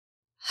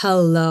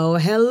Hello,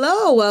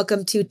 hello.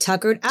 Welcome to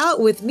Tuckered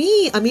Out with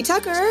me, Ami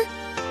Tucker.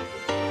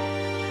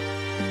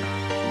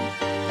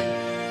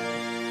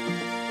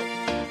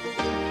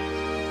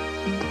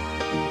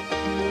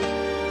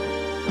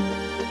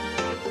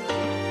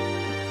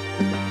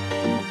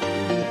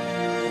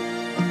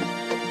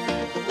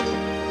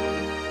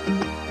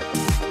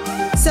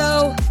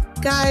 So,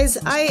 guys,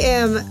 I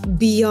am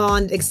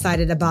beyond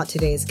excited about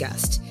today's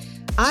guest.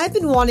 I've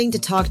been wanting to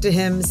talk to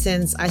him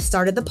since I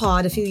started the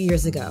pod a few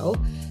years ago.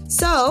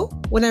 So,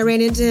 when I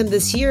ran into him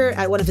this year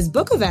at one of his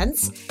book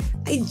events,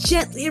 I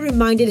gently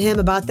reminded him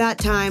about that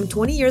time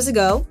 20 years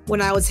ago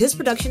when I was his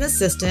production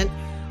assistant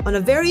on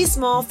a very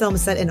small film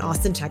set in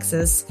Austin,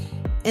 Texas,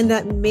 and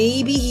that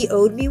maybe he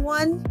owed me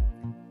one.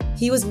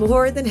 He was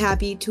more than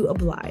happy to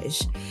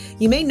oblige.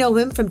 You may know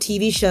him from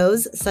TV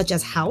shows such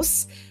as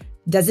House,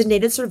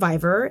 Designated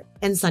Survivor,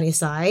 and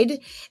Sunnyside,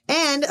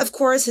 and of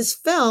course his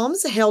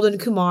films, Harold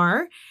and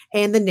Kumar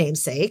and The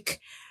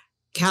Namesake.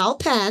 Kal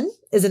Penn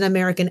is an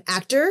American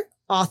actor,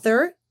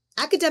 author,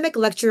 academic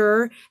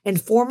lecturer,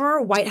 and former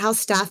White House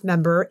staff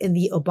member in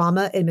the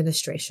Obama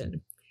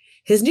administration.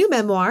 His new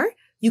memoir,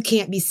 You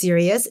Can't Be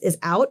Serious, is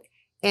out,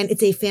 and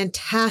it's a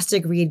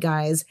fantastic read,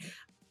 guys.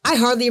 I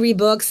hardly read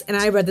books, and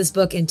I read this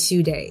book in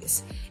 2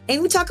 days.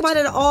 And we talk about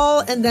it all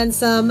and then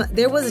some.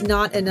 There was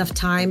not enough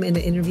time in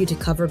the interview to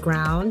cover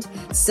ground.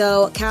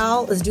 So,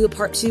 Kal, let's do a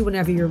part 2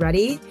 whenever you're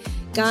ready.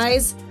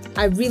 Guys,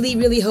 I really,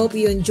 really hope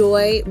you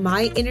enjoy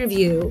my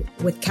interview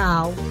with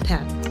Kal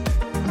Penn.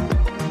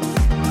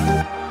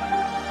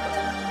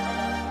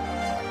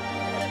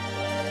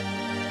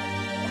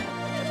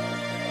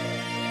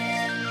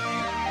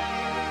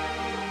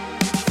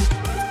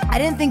 I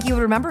didn't think you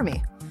would remember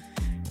me.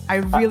 I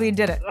really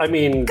did it. I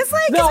mean, because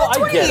it's been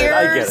 20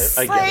 years.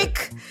 I get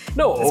it.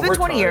 No, it's over been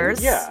 20 time,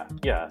 years.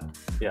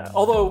 Yeah.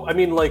 Although, I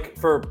mean, like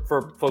for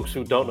folks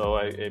who don't know,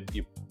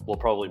 you will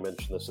probably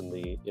mention this in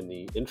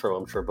the intro,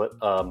 I'm sure. But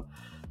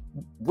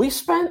we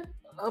spent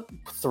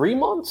 3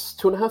 months,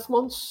 2.5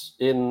 months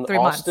in 3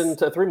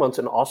 months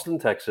in Austin,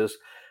 Texas,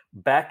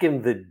 back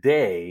in the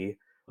day,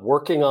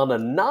 working on a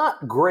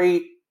not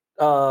great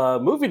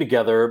movie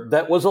together.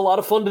 That was a lot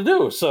of fun to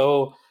do.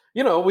 So,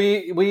 you know,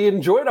 we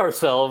enjoyed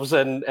ourselves,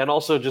 and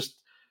also just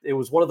it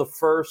was one of the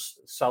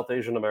first South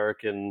Asian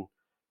American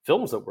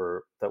films that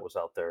was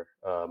out there.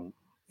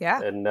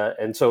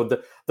 And so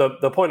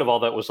the point of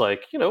all that was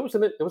like, you know,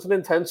 it was an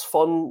intense,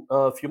 fun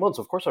few months.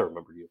 Of course, I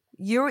remember you.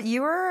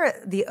 You were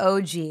the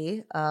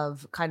OG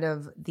of kind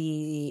of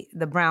the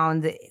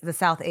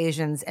South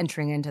Asians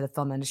entering into the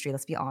film industry.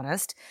 Let's be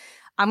honest.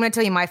 I'm going to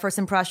tell you my first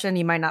impression.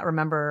 You might not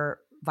remember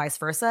vice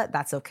versa.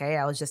 That's okay.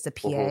 I was just a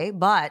PA, Mm-hmm.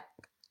 but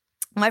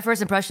my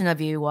first impression of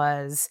you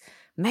was,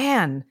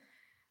 man,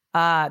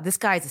 this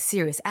guy's a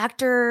serious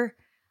actor.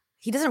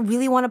 He doesn't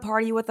really want to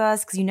party with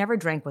us because you never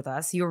drank with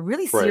us. You were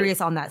really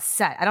serious on that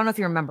set. I don't know if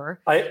you remember.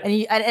 I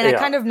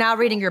kind of, now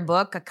reading your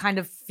book, I kind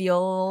of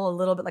feel a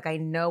little bit like I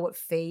know what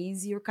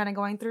phase you're kind of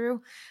going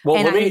through. Well,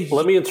 and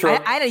let me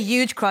interrupt. I had a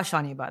huge crush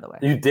on you, by the way.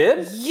 You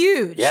did?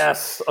 Huge.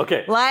 Yes.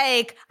 Okay.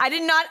 Like,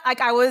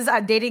 I was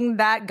dating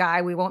that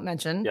guy we won't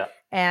mention. Yeah.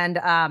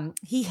 And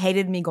he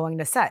hated me going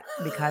to set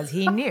because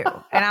he knew.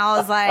 And I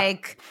was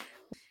like,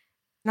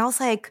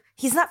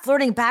 he's not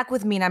flirting back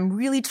with me, and I'm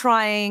really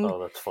trying. Oh,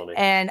 that's funny.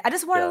 And I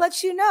just want to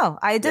let you know.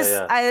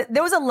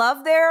 There was a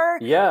love there.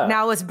 Yeah.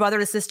 Now it's brother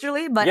to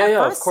sisterly, but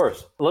of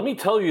course. Let me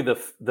tell you,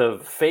 the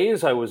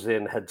phase I was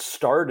in had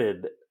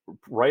started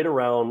right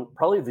around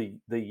probably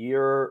the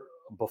year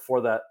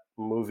before that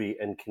movie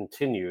and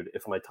continued,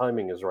 if my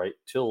timing is right,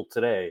 till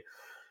today.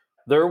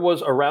 There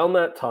was around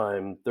that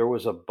time, there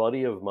was a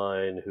buddy of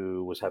mine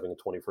who was having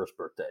a 21st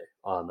birthday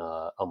on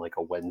like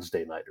a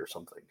Wednesday night or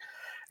something.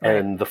 Right.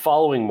 And the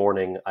following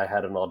morning, I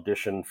had an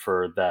audition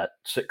for that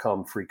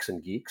sitcom Freaks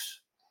and Geeks.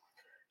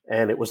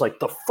 And it was like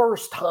the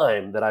first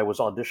time that I was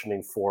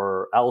auditioning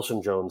for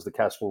Allison Jones, the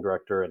casting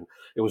director. And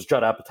it was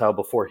Judd Apatow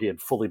before he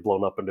had fully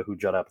blown up into who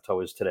Judd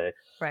Apatow is today.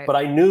 Right. But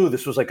I knew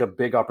this was like a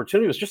big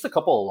opportunity. It was just a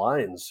couple of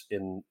lines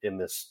in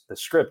this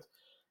script.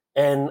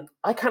 And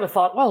I kind of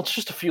thought, well, it's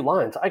just a few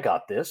lines. I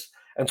got this.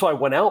 And so I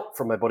went out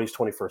for my buddy's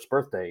 21st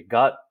birthday,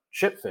 got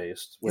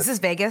shit-faced with Is this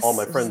Vegas? all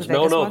my friends.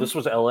 This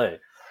was LA.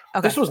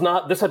 Okay.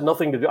 This had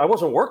nothing to do. I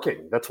wasn't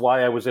working. That's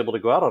why I was able to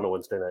go out on a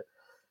Wednesday night.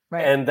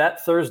 Right. And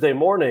that Thursday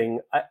morning,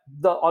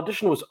 the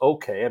audition was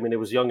okay. I mean, it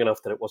was young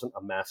enough that it wasn't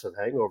a massive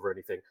hangover or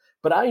anything.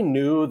 But I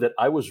knew that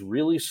I was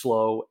really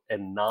slow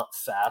and not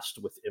fast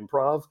with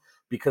improv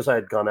because I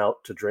had gone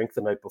out to drink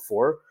the night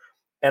before.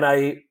 And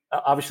I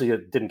obviously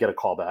didn't get a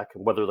callback.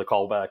 And whether the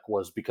callback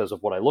was because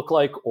of what I look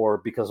like or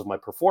because of my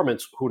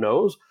performance, who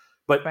knows?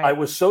 But I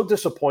was so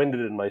disappointed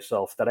in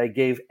myself that I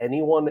gave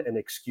anyone an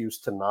excuse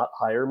to not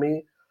hire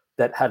me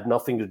that had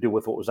nothing to do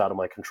with what was out of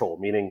my control.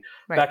 Meaning,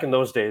 back in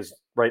those days,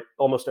 right,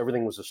 almost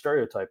everything was a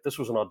stereotype. This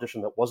was an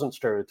audition that wasn't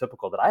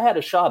stereotypical, that I had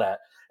a shot at,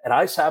 and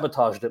I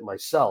sabotaged it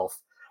myself.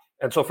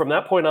 And so from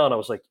that point on, I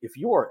was like, if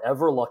you are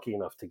ever lucky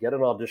enough to get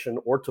an audition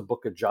or to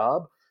book a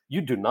job, You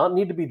do not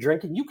need to be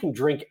drinking. You can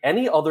drink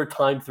any other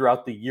time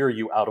throughout the year,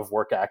 you out of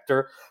work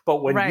actor.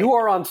 But when you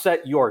are on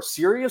set, you are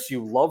serious.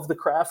 You love the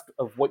craft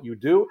of what you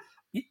do.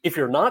 If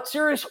you're not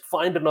serious,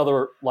 find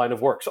another line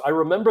of work. So I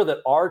remember that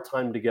our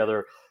time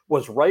together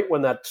was right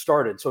when that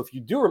started. So if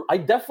you do, I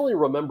definitely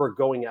remember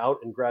going out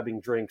and grabbing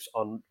drinks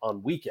on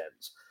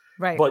weekends.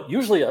 Right. But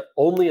usually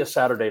only a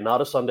Saturday, not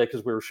a Sunday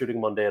because we were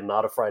shooting Monday, and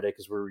not a Friday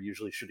because we were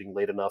usually shooting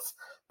late enough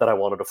that I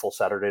wanted a full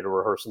Saturday to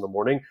rehearse in the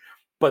morning.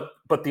 But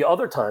the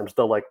other times,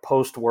 the like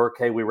post-work,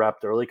 hey, we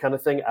wrapped early kind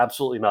of thing,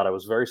 absolutely not. I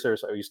was very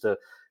serious. I used to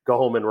go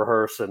home and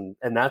rehearse, and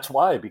that's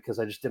why, because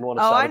I just didn't want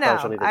to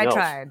sabotage anything else. I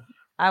tried.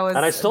 And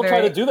I still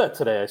try to do that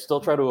today. I still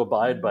try to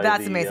abide by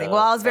That's amazing. Well,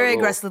 I was very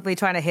aggressively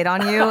trying to hit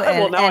on you. And,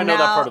 well, now I know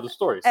that part of the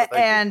story. So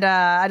thank you.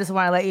 I just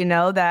want to let you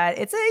know that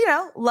it's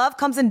love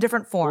comes in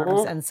different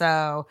forms. And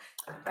so...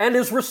 And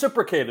is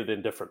reciprocated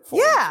in different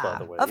forms, by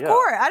the way. Of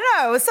course. I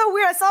know. It was so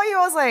weird. I saw you.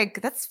 I was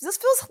like, this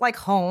feels like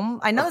home.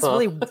 I know it's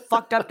really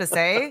fucked up to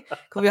say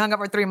because we hung up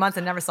for 3 months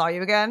and never saw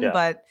you again,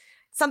 but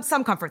some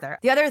comfort there.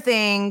 The other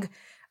thing,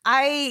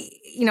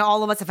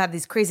 all of us have had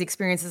these crazy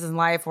experiences in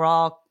life. We're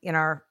all in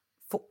our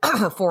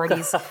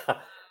 40s.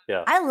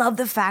 Yeah. I love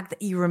the fact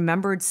that you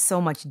remembered so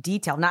much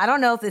detail. Now, I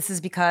don't know if this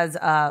is because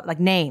like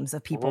names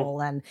of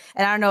people and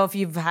I don't know if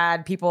you've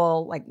had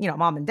people like,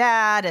 mom and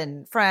dad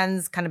and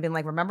friends kind of been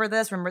like, remember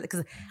this,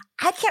 because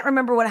I can't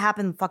remember what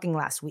happened fucking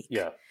last week.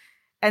 Yeah.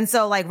 And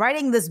so like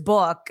writing this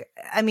book,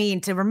 I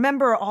mean, to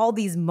remember all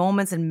these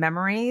moments and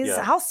memories,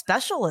 how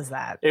special is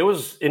that? It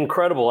was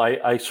incredible.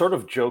 I sort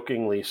of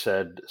jokingly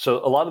said,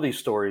 so a lot of these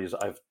stories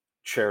I've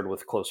shared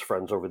with close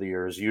friends over the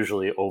years,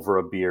 usually over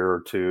a beer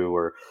or two,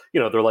 or,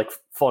 they're like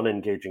fun,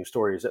 engaging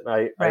stories. And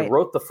I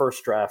wrote the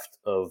first draft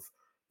of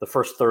the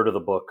first third of the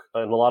book.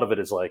 And a lot of it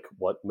is like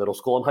what middle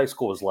school and high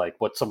school was like,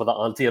 what some of the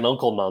auntie and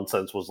uncle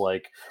nonsense was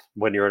like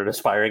when you're an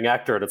aspiring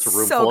actor and it's a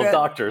room full of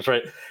doctors,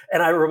 right?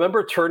 And I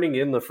remember turning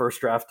in the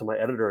first draft to my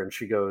editor and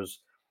she goes,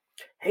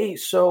 hey,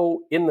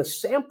 so in the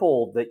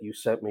sample that you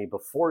sent me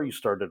before you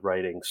started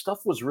writing, stuff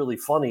was really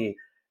funny.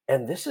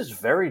 And this is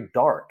very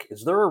dark.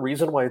 Is there a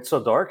reason why it's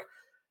so dark?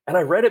 And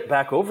I read it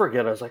back over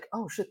again. I was like,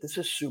 oh shit, this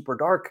is super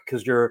dark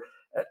because you're,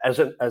 as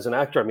an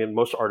actor, I mean,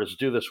 most artists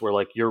do this where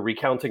like you're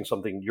recounting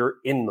something, you're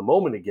in the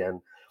moment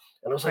again.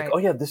 And I was like, oh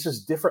yeah, this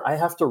is different. I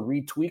have to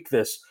retweak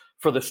this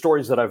for the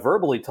stories that I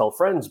verbally tell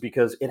friends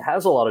because it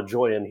has a lot of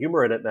joy and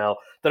humor in it now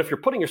that if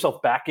you're putting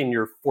yourself back in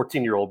your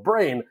 14-year-old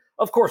brain,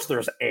 of course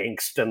there's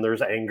angst and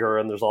there's anger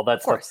and there's all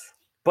that stuff.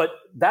 But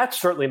that's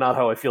certainly not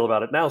how I feel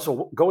about it now.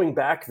 So going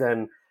back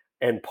then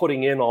and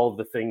putting in all of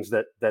the things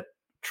that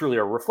truly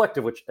are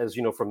reflective, which, as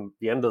you know, from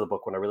the end of the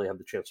book, when I really had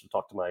the chance to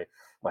talk to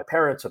my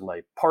parents and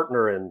my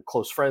partner and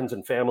close friends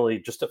and family,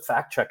 just to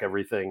fact check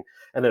everything.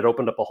 And it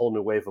opened up a whole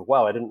new wave of,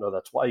 wow, I didn't know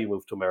that's why you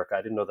moved to America.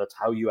 I didn't know that's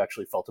how you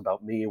actually felt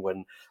about me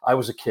when I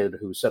was a kid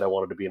who said I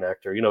wanted to be an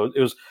actor.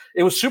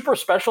 It was super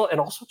special and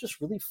also just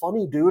really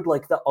funny, dude.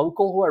 Like the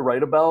uncle who I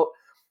write about,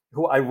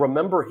 who I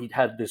remember he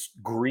had this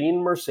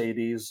green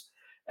Mercedes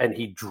and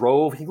he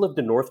lived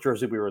in North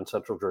Jersey. We were in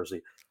Central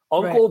Jersey.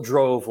 Uncle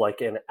drove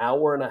like an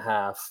hour and a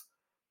half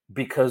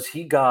because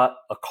he got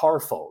a car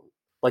phone.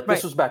 Like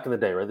this was back in the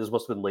day, right? This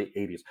must have been late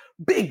 80s.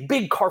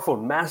 Big car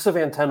phone, massive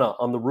antenna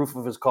on the roof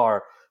of his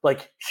car,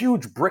 like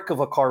huge brick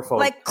of a car phone.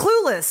 Like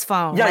Clueless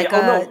phone. Yeah,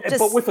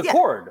 but with a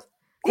cord.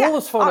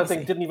 Clueless phone, obviously. I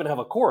think, didn't even have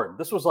a cord.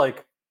 This was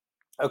like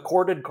a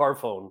corded car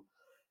phone.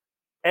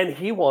 And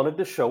he wanted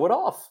to show it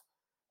off.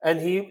 And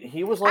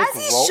he was like, as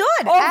he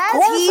should. Of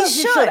course,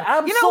 he should.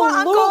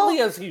 Absolutely,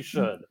 as he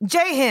should.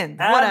 Jay Hind,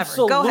 whatever.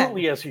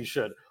 Absolutely, as he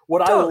should.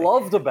 What I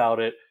loved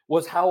about it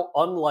was how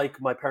unlike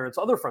my parents'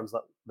 other friends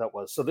that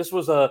was. So this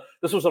was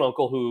an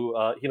uncle who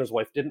he and his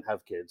wife didn't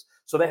have kids,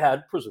 so they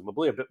had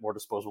presumably a bit more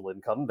disposable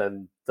income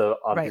than the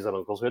aunties and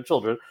uncles who had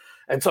children,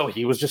 and so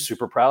he was just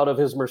super proud of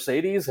his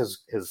Mercedes,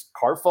 his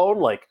car phone,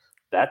 like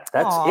that's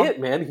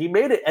it, man. He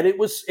made it, and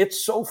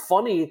it's so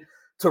funny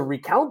to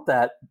recount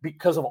that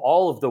because of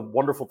all of the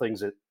wonderful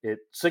things it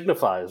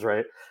signifies,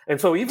 right?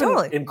 And so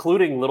even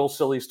including little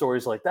silly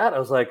stories like that, I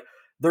was like,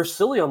 they're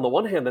silly on the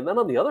one hand, and then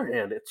on the other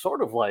hand, it's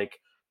sort of like,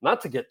 not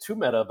to get too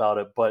meta about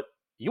it, but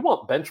you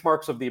want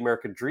benchmarks of the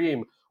American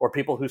dream or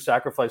people who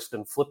sacrificed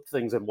and flipped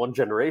things in one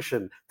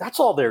generation. That's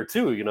all there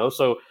too,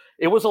 So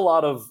it was a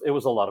lot of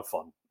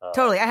fun.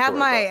 Totally. I have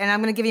and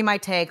I'm going to give you my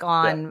take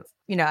on,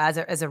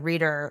 as a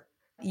reader,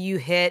 you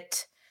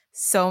hit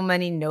so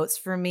many notes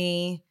for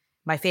me.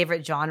 My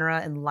favorite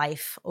genre in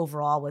life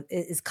overall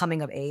is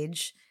coming of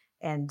age.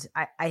 And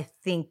I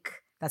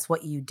think that's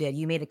what you did.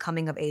 You made a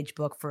coming of age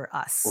book for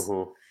us.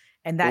 Mm-hmm.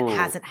 And that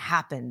hasn't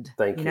happened.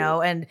 Thank you.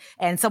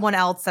 And someone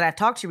else that I've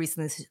talked to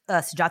recently,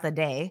 Sujata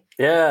Day.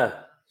 Yeah,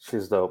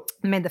 she's dope.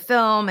 Made the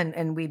film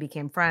and we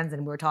became friends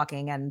and we were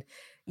talking. And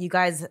you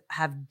guys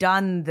have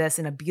done this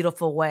in a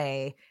beautiful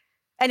way.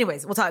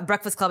 Anyways, we'll talk.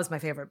 Breakfast Club is my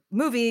favorite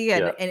movie.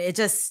 And it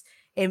just,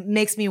 it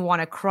makes me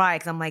want to cry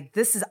because I'm like,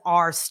 this is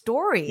our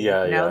story.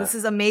 This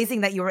is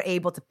amazing that you were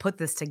able to put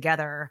this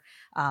together.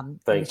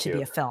 Thank it should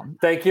be a film.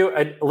 Thank you.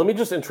 Let me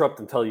just interrupt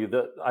and tell you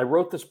that I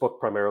wrote this book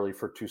primarily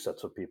for two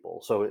sets of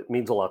people. So it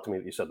means a lot to me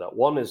that you said that.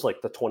 One is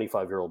like the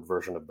 25-year-old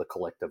version of the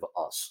collective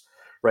us,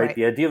 right?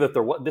 The idea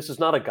that this is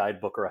not a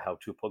guidebook or a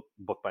how-to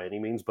book by any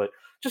means, but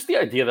just the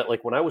idea that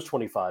like when I was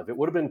 25, it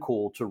would have been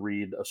cool to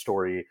read a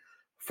story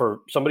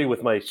for somebody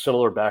with my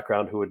similar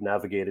background who had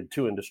navigated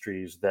two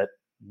industries that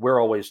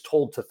we're always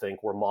told to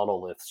think were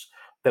monoliths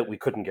that we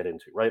couldn't get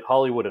into, right?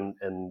 Hollywood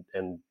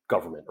and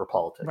government or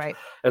politics. Right.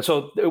 And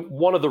so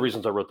one of the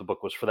reasons I wrote the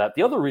book was for that.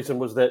 The other reason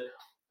was that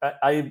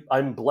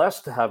I'm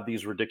blessed to have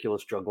these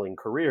ridiculous juggling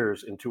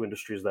careers in two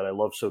industries that I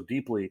love so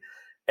deeply.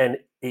 And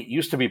it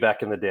used to be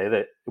back in the day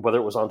that whether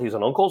it was aunties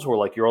and uncles who were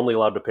like, you're only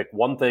allowed to pick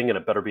one thing and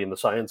it better be in the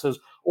sciences,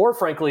 or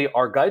frankly,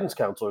 our guidance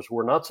counselors who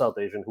were not South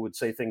Asian who would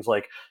say things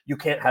like, you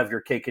can't have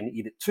your cake and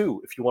eat it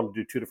too if you want to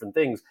do two different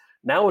things.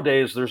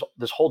 Nowadays, there's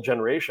this whole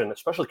generation,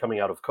 especially coming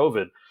out of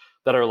COVID,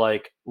 that are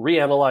like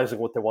reanalyzing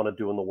what they want to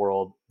do in the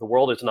world. The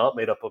world is not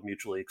made up of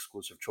mutually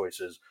exclusive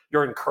choices.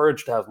 You're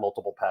encouraged to have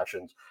multiple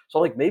passions. So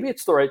like maybe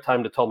it's the right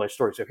time to tell my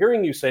story. So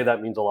hearing you say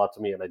that means a lot to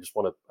me, and I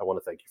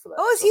want to thank you for that.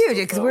 Oh, it's huge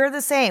because we're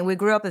the same. We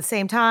grew up at the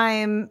same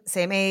time,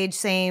 same age,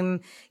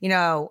 same.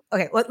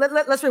 Okay,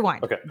 let's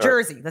rewind. Okay,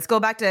 Jersey. Right. Let's go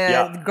back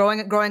to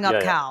growing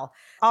up, Cal.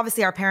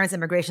 Obviously, our parents'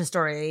 immigration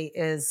story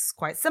is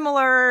quite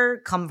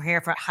similar. Come here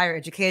for higher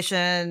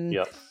education.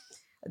 Yeah.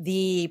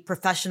 The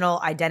professional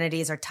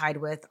identities are tied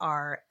with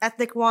our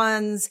ethnic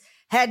ones.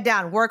 Head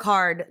down, work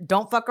hard,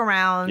 don't fuck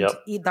around,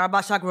 eat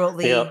darba shak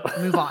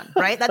rotli, move on,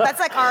 right? That's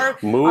like our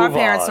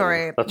parents'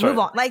 story. That's move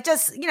right. on. Like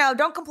just,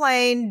 don't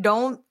complain,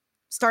 don't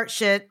start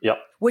shit,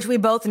 which we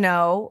both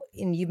know,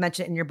 and you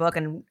mentioned in your book,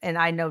 and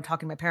I know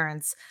talking to my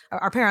parents,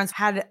 our parents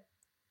had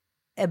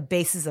a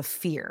basis of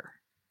fear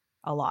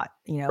a lot,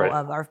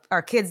 of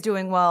our kids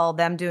doing well,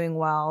 them doing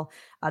well.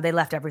 They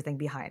left everything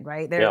behind,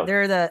 right?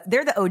 They're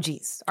the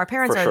OGs. Our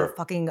parents are the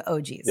fucking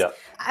OGs. Yeah.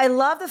 I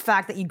love the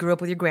fact that you grew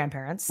up with your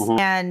grandparents,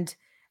 and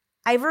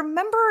I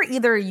remember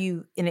either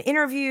you in an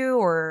interview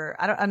or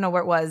I don't know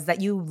where it was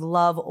that you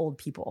love old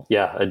people.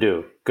 Yeah, I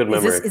do. Good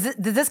memory. Does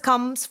this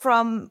comes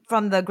from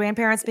the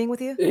grandparents being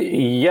with you?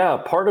 Yeah,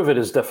 part of it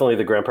is definitely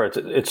the grandparents.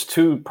 It's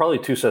probably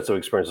two sets of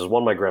experiences.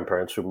 One, my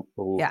grandparents who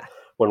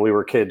when we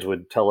were kids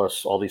would tell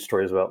us all these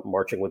stories about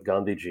marching with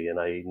Gandhiji, and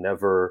I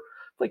never,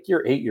 like,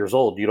 you're 8 years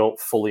old, you don't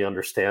fully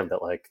understand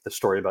that like the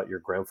story about your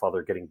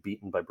grandfather getting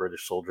beaten by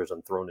British soldiers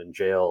and thrown in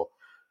jail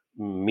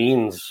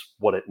means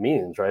what it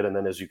means, right? And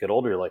then as you get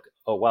older, you're like,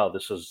 oh wow,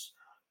 this is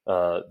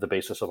the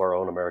basis of our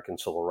own American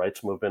civil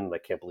rights movement, and I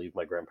can't believe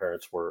my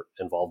grandparents were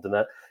involved in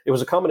that. It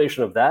was a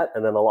combination of that,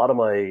 and then a lot of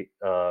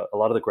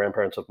the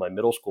grandparents of my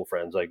middle school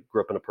friends. I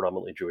grew up in a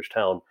predominantly Jewish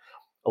town.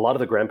 A lot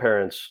of the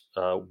grandparents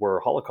were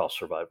Holocaust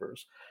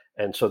survivors.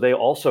 And so they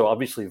also,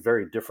 obviously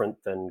very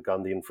different than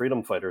Gandhian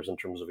freedom fighters in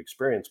terms of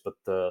experience, but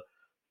the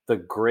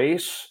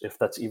grace, if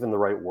that's even the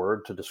right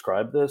word to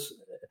describe this,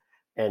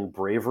 and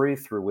bravery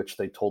through which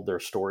they told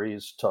their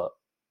stories to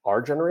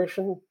our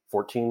generation,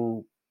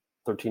 14,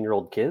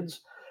 13-year-old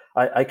kids,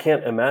 I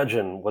can't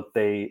imagine what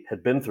they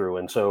had been through.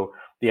 And so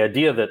the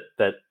idea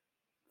that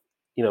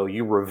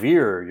you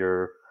revere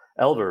your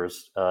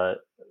elders,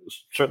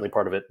 certainly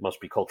part of it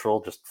must be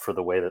cultural, just for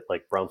the way that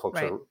like brown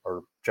folks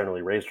are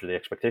generally raised, or the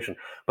expectation.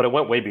 But it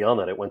went way beyond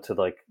that. It went to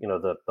like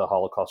the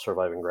Holocaust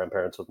surviving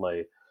grandparents of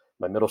my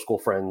middle school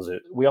friends.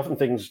 We often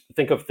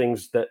think of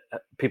things that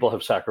people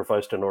have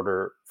sacrificed in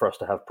order for us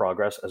to have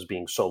progress as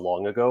being so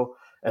long ago,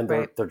 and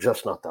they're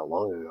just not that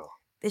long ago.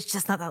 It's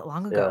just not that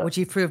long ago, which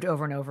you've proved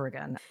over and over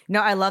again. No,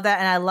 I love that,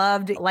 and I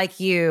loved, like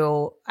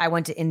you, I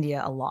went to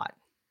India a lot.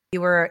 You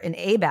were in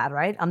ABAD,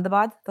 right?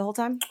 Ahmedabad the whole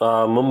time?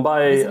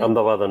 Mumbai,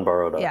 Ahmedabad, and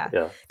Baroda. Yeah.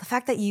 The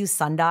fact that you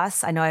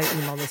Sandas, I know I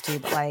emailed this to you,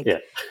 but like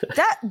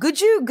that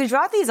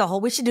Gujarati is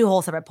we should do a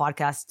whole separate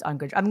podcast on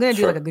Gujarati. I'm going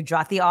to do like a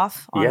Gujarati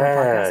off on the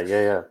podcast.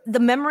 Yeah. The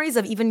memories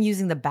of even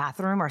using the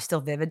bathroom are still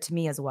vivid to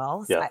me as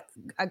well. So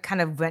I kind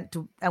of went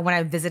to, and when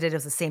I visited, it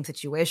was the same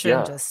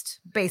situation,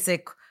 just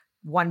basic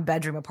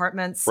 1-bedroom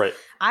apartments. Right.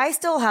 I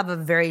still have a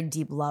very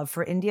deep love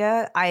for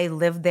India. I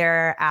lived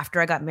there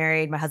after I got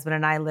married. My husband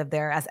and I lived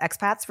there as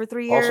expats for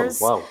 3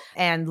 years. Awesome. Wow.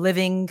 And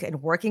living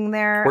and working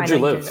there. Where'd you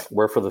live?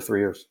 Where for the 3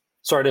 years?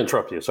 Sorry to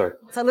interrupt you. Sorry.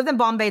 So I lived in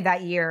Bombay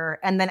that year.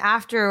 And then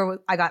after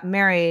I got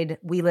married,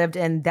 we lived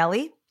in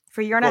Delhi for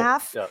a year and a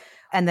half. Yeah.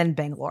 And then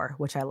Bangalore,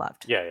 which I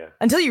loved. Yeah.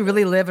 Until you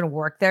really live and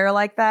work there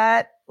like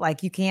that,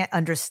 like you can't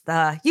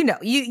understand.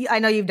 I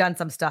know you've done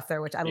some stuff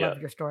there, which I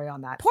love your story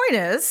on that. Point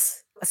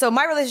is, so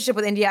my relationship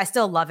with India, I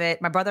still love it.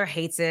 My brother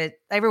hates it.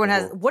 Everyone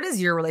has. What is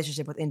your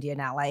relationship with India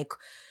now? Like,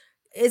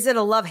 is it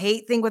a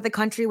love-hate thing with the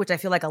country, which I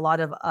feel like a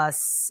lot of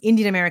us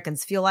Indian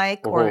Americans feel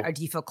like, or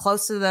do you feel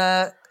close to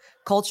the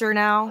culture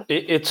now?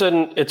 It's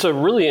a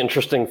really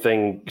interesting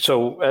thing.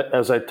 So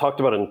as I talked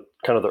about in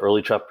kind of the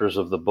early chapters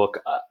of the book,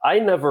 I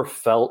never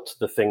felt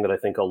the thing that I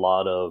think a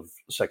lot of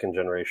second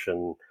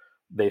generation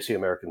Desi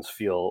Americans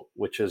feel,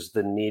 which is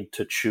the need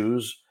to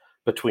choose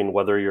between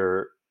whether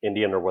you're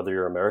Indian or whether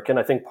you're American.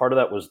 I think part of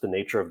that was the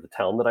nature of the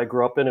town that I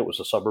grew up in. It was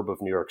a suburb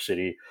of New York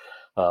City.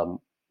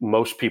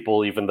 Most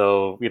people, even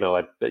though,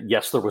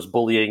 yes, there was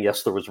bullying,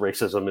 yes, there was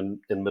racism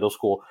in middle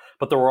school,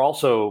 but there were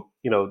also,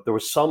 there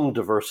was some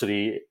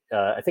diversity.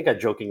 I think I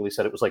jokingly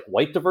said it was like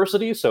white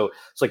diversity. So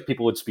it's like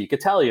people would speak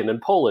Italian and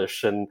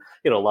Polish and,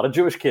 a lot of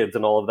Jewish kids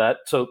and all of that.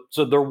 So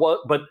there was,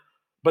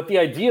 but the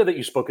idea that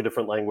you spoke a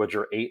different language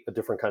or ate a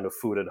different kind of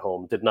food at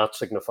home did not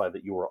signify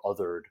that you were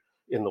othered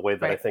in the way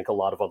that I think a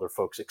lot of other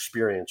folks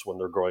experience when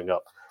they're growing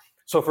up.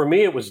 So for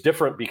me, it was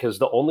different because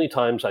the only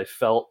times I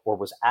felt or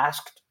was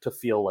asked to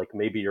feel like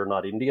maybe you're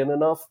not Indian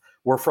enough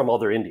were from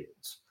other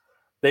Indians.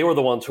 They were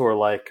the ones who were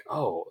like,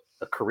 oh,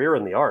 a career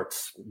in the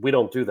arts, we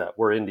don't do that.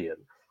 We're Indian.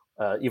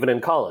 Even in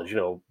college,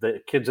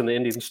 the kids in the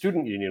Indian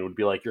Student Union would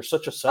be like, "You're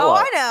such a sellout. Oh,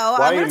 I know.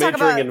 Why are you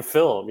majoring in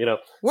film?"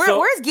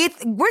 Where's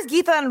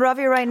Geetha and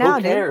Ravi right now?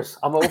 Who cares?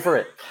 I'm over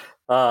it.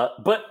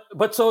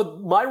 But so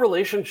my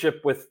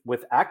relationship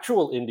with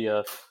actual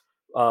India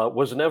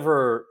was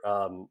never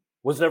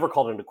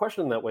called into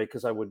question in that way,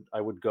 because I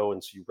would go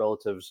and see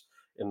relatives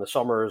in the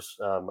summers.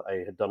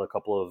 I had done a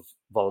couple of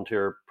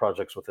volunteer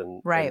projects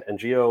within an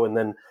NGO, and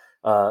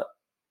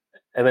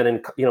then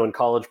in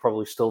college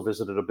probably still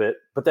visited a bit.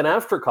 But then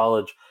after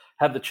college,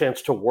 had the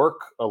chance to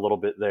work a little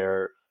bit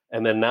there,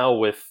 and then now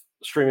with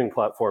streaming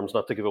platforms.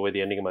 Not to give away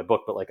the ending of my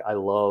book, but like I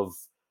love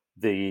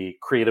the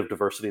creative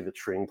diversity that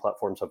streaming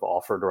platforms have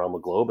offered around the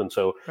globe. And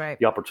so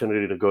the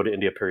opportunity to go to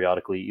India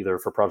periodically, either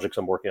for projects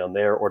I'm working on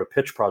there or to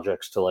pitch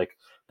projects to like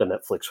the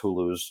Netflix,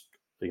 Hulu's,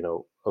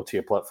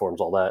 OTA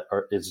platforms, all that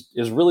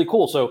is really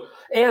cool. So,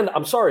 and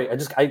I'm sorry, I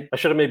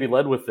should have maybe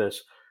led with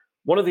this.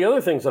 One of the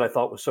other things that I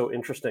thought was so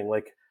interesting,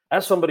 like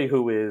as somebody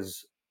who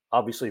is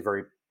obviously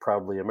very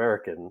proudly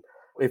American,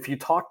 if you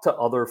talk to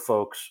other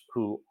folks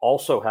who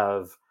also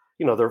have,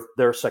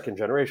 they're second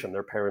generation,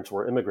 their parents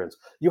were immigrants,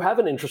 you have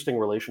an interesting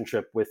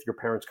relationship with your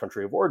parents'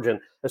 country of origin,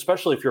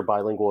 especially if you're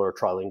bilingual or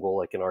trilingual,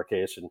 like in our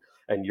case,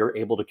 and you're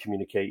able to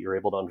communicate, you're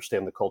able to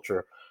understand the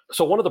culture.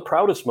 So one of the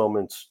proudest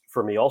moments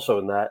for me also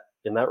in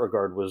that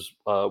regard was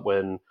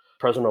when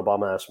President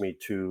Obama asked me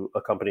to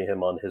accompany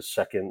him on his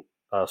second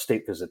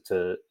state visit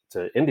to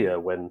India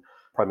when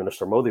Prime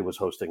Minister Modi was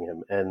hosting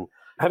him, and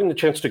having the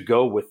chance to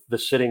go with the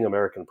sitting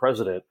American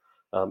president.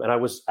 And I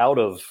was out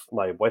of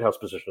my White House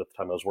position at the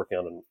time. I was working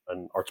on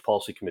an arts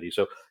policy committee.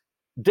 So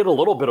did a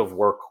little bit of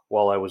work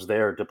while I was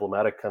there,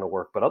 diplomatic kind of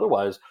work, but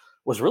otherwise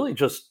was really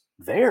just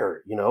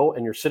there,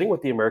 and you're sitting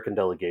with the American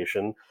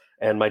delegation.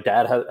 And my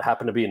dad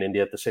happened to be in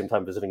India at the same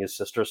time visiting his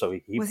sister. So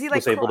he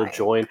was able to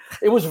join.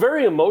 It was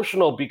very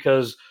emotional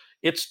because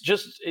it's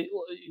just,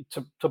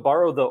 to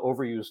borrow the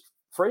overused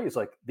phrase,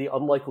 like the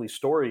unlikely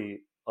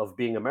story of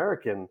being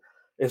American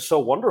is so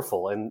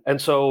wonderful,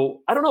 and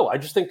so I don't know. I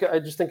think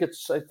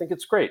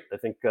it's great. I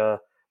think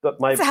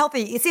it's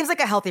healthy. It seems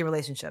like a healthy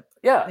relationship.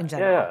 Yeah, in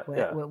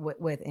general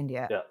with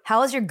India. Yeah.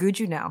 How is your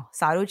Guju now?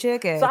 Saru che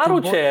ke?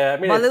 Saru che.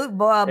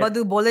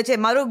 Badu bole che.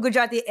 Maru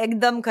Gujarati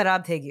ekdam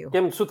kharab thei gyu.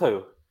 Kem su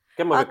thayu?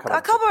 Kem mage kharab?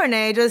 A khabar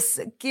nahi. Just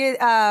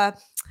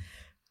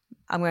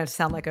I'm going to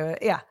sound like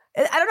I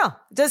don't know.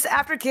 Just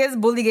after kids,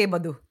 boli gayi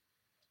badu.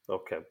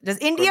 Okay.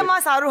 Just India ma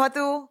saru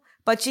hatu.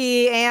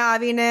 Pachi, I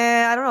don't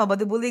know,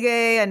 બધું ભૂલી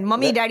ગઈ and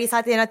mummy daddy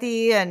સાથે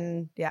નથી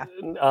and yeah.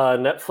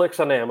 Netflix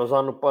and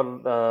Amazon પર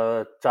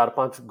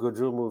 4-5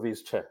 Guju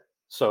movies છે.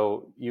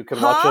 So you can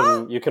watch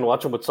them. You can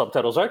watch them with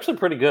subtitles. They're actually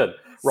pretty good.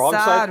 Wrong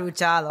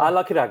Side. I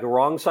like it.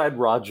 Wrong Side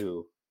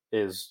Raju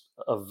is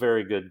a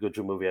very good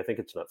Guju movie. I think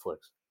it's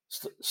Netflix.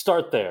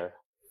 Start there.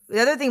 The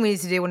other thing we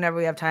need to do whenever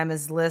we have time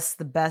is list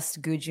the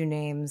best Guju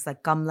names,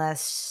 like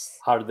Kamlesh,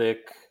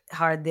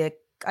 Hardik.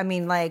 I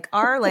mean, like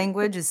our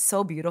language is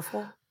so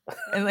beautiful.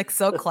 And like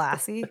so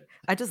classy.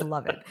 I just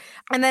love it.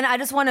 And then I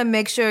just want to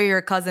make sure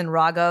your cousin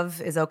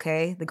Raghav is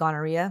okay, the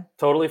gonorrhea.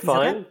 Totally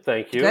fine. Okay?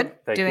 Thank you. Good?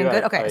 Thank Doing you.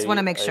 good? Okay, I just want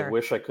to make sure. I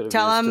wish I could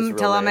have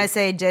tell him I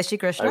say Jai Shri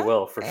Krishna. I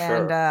will, for sure.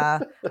 And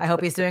I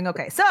hope he's doing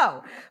okay.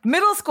 So,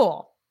 middle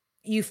school.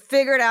 You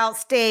figured out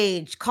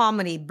stage,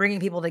 comedy, bringing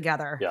people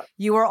together. Yeah.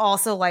 You were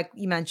also, like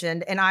you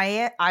mentioned, and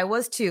I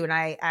was too, and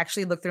I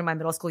actually looked through my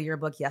middle school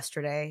yearbook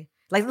yesterday.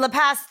 Like the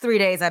past 3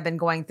 days, I've been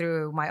going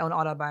through my own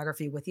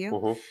autobiography with you.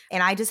 Mm-hmm.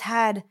 And I just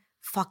had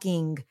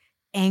fucking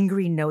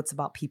angry notes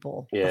about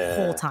people the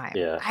whole time.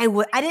 Yeah.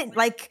 I didn't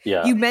like,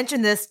 you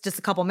mentioned this just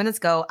a couple minutes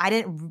ago. I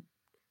didn't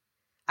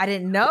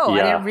know.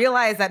 I didn't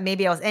realize that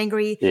maybe I was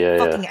angry.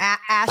 Fucking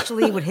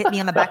Ashley would hit me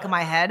on the back of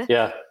my head.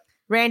 Yeah.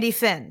 Randy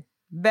Finn,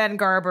 Ben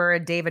Garber,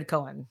 David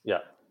Cohen. Yeah.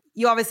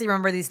 You obviously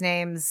remember these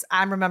names.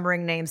 I'm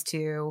remembering names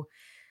too.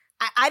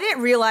 I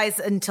didn't realize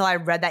until I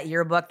read that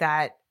yearbook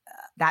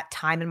that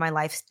time in my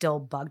life still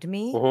bugged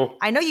me. Mm-hmm.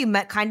 I know you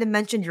kind of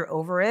mentioned you're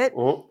over it,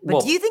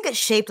 but do you think it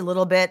shaped a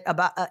little bit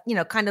about,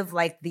 kind of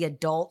like the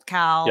adult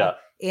Cal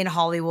in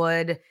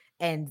Hollywood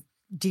and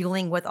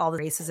dealing with all the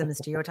racism and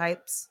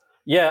stereotypes?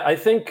 Yeah, I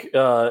think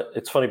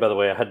it's funny, by the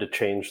way, I had to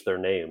change their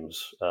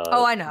names.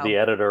 I know. The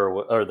editor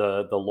or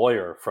the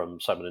lawyer from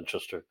Simon &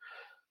 Schuster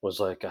was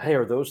like, hey,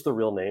 are those the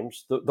real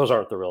names? Those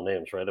aren't the real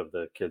names, right, of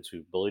the kids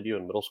who bullied you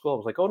in middle school? I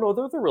was like, oh, no,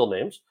 they're the real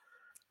names.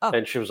 Oh.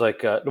 And she was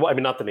like, no, I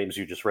mean, not the names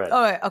you just read.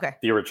 Oh, okay.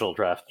 The original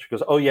draft. She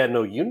goes, oh, yeah,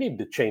 no, you need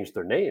to change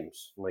their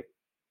names. I'm like,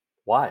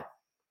 why?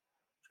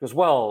 She goes,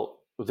 well,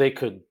 they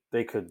could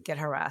get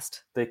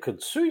harassed. They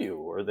could sue you,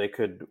 or they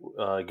could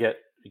get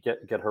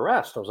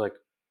harassed. I was like,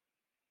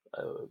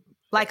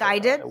 like I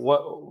did?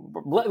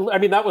 What? I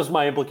mean, that was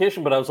my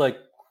implication, but I was like,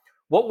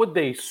 what would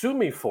they sue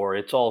me for?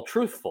 It's all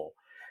truthful.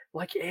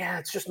 Like, yeah,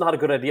 it's just not a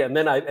good idea. And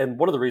then and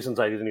one of the reasons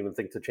I didn't even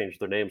think to change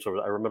their names,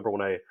 I remember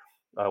when I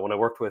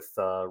worked with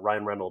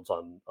Ryan Reynolds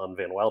on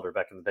Van Wilder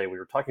back in the day, we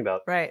were talking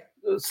about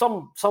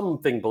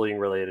something bullying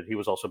related. He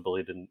was also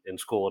bullied in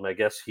school, and I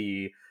guess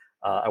he,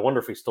 I wonder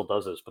if he still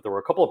does this, but there were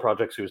a couple of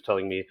projects he was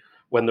telling me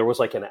when there was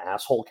like an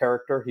asshole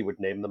character, he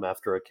would name them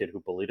after a kid who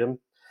bullied him.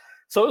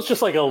 So it's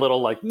just like a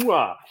little like,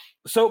 mwah.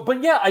 So,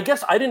 but yeah, I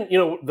guess I didn't,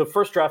 the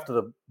first draft of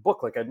the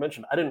book, like I'd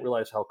mentioned, I didn't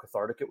realize how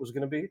cathartic it was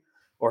going to be,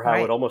 or how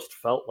it almost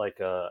felt like,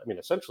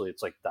 essentially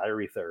it's like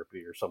diary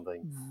therapy or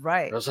something.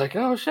 Right. And I was like,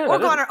 oh shit. Or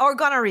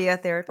gonorrhea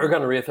therapy. Or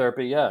gonorrhea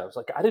therapy, yeah. I was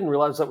like, I didn't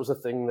realize that was a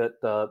thing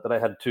that I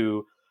had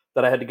to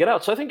get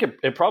out. So I think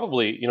it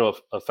probably,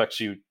 affects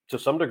you to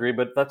some degree,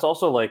 but that's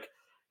also like,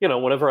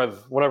 whenever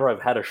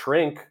I've had a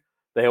shrink,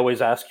 they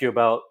always ask you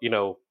about,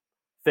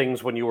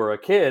 things when you were a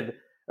kid.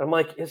 And I'm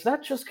like, is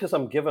that just because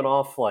I'm giving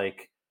off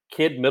like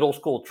kid middle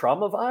school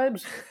trauma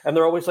vibes? And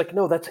they're always like,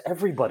 no, that's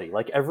everybody.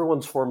 Like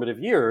everyone's formative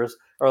years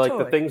are like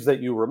the things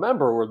that you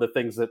remember were the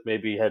things that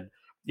maybe had,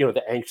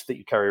 the angst that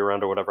you carry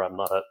around or whatever. I'm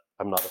not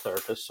a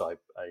therapist, so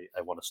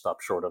I want to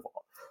stop short of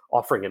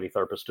offering any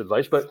therapist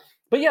advice. But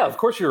yeah, of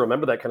course you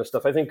remember that kind of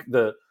stuff. I think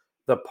the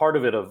part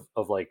of it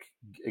of like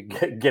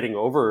getting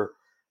over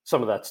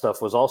some of that stuff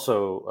was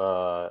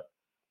also,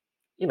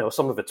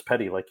 some of it's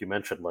petty, like you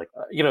mentioned. Like,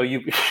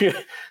 you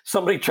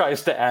somebody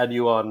tries to add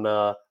you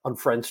on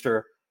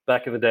Friendster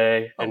back in the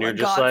day, and you're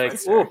just like,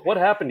 "Oh, what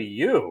happened to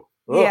you?"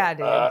 Yeah,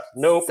 dude.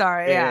 Nope.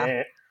 Sorry.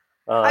 Yeah.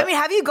 I mean,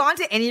 have you gone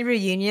to any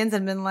reunions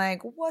and been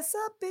like, "What's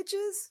up,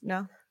 bitches"?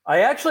 No.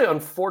 I actually,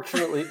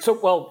 fortunately,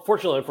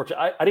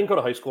 I didn't go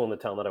to high school in the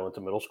town that I went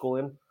to middle school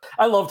in.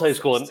 I loved high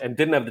school and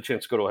didn't have the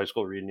chance to go to a high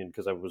school reunion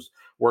because I was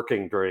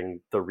working during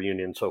the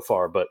reunion so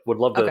far, but would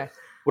love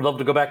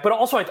to go back. But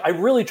also, I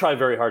really try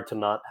very hard to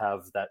not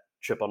have that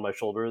chip on my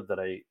shoulder that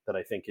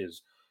I think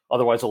is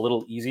otherwise a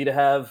little easy to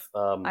have.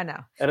 I know.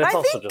 And it's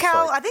also just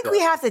Cal, I think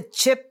we have to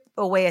chip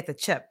away at the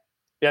chip.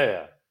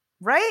 Yeah.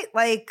 Right?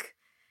 Like,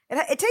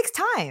 it takes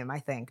time, I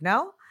think,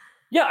 no?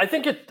 Yeah, I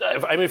think it.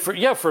 I mean,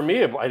 for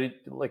me,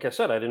 like I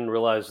said, I didn't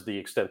realize the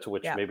extent to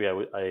which maybe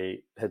I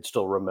had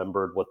still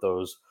remembered what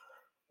those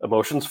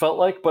emotions felt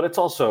like. But it's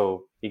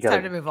also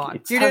time to move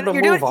on.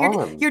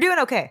 You're doing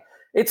okay.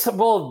 That's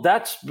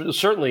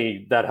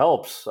certainly that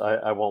helps.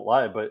 I won't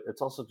lie, but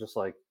it's also just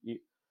like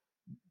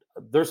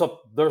there's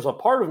a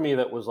part of me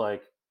that was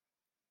like,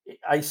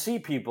 I see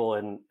people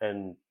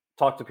and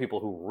talk to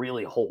people who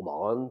really hold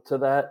on to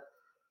that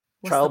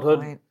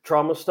childhood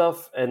trauma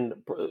stuff, and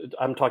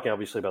I'm talking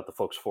obviously about the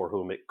folks for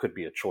whom it could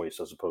be a choice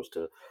as opposed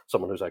to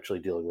someone who's actually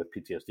dealing with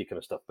PTSD kind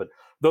of stuff. But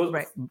those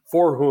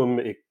for whom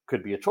it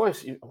could be a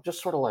choice, I'm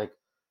just sort of like,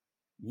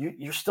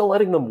 you're still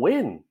letting them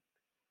win.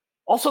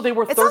 Also, they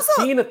were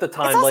 13 at the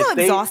time. It's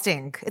also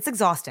exhausting. It's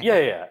exhausting.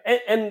 Yeah.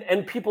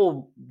 And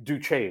people do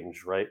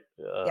change, right?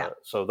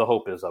 So the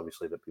hope is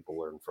obviously that people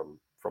learn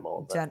from all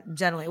of that.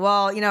 Generally.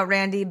 Well,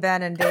 Randy,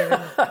 Ben, and David,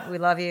 we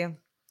love you.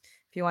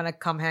 If you want to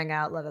come hang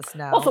out, let us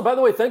know. Also, by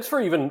the way, thanks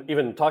for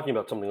even talking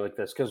about something like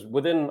this, because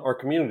within our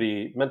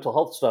community, mental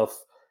health stuff,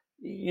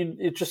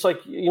 it's just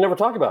like you never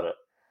talk about it.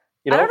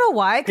 I don't know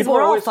why, because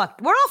we're all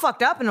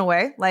fucked up in a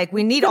way. Like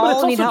we need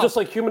all need help. Just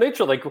like human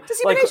nature. Like just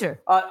human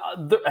nature.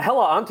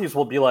 Hella aunties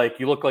will be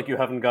like, "You look like you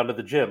haven't gone to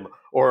the gym,"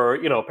 or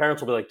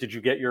parents will be like, "Did you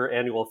get your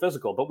annual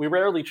physical?" But we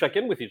rarely check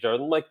in with each other.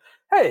 And like,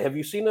 "Hey, have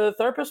you seen a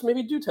therapist?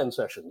 Maybe do 10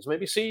 sessions.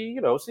 Maybe see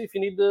if you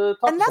need to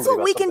talk." And that's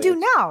what we can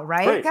do now,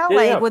 right?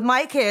 With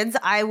my kids,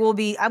 I will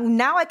be.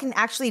 now I can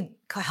actually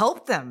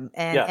help them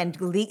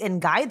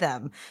and guide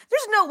them.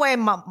 There's no way.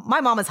 My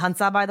mom is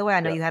Hansa, by the way.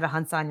 I know you had a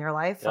Hansa in your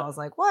life, so I was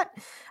like, what?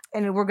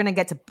 And we're gonna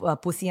get to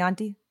Pussy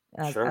Auntie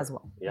as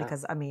well,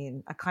 because I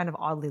kind of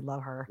oddly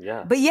love her.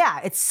 Yeah. But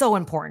it's so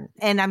important,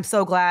 and I'm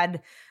so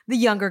glad the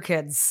younger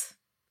kids,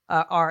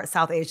 our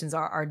South Asians,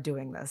 are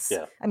doing this.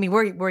 Yeah. I mean,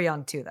 we're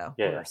young too, though.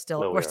 Yeah.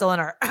 We're still in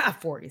our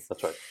 40s.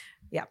 That's right.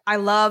 Yeah, I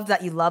love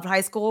that you loved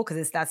high school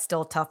because that's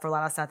still tough for a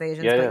lot of South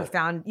Asians.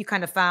 But you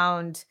kind of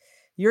found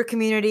your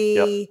community.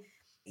 Yep.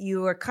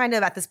 You were kind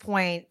of at this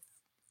point.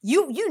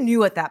 You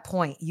knew at that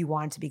point you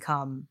wanted to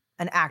become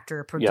an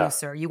actor,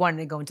 producer. You wanted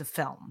to go into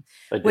film,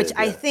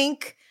 I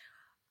think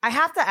I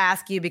have to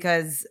ask you,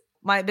 because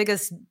my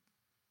biggest,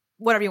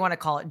 whatever you want to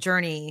call it,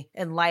 journey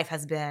in life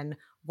has been,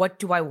 what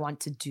do I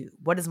want to do?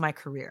 What is my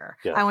career?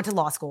 Yeah. I went to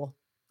law school,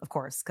 of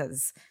course,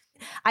 because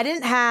I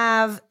didn't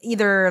have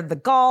either the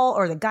gall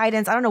or the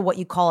guidance, I don't know what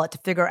you call it, to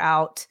figure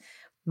out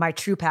my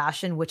true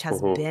passion, which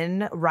has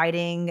been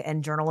writing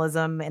and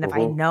journalism. And if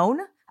I'd known,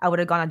 I would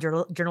have gone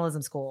to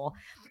journalism school.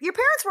 Your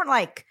parents weren't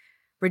like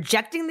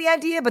rejecting the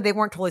idea, but they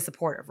weren't totally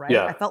supportive, right?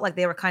 Yeah. I felt like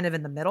they were kind of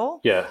in the middle.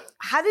 Yeah.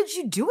 How did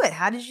you do it?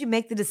 How did you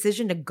make the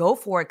decision to go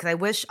for it? Because I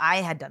wish I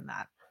had done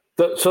that.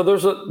 So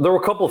there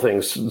were a couple of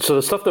things. So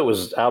the stuff that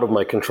was out of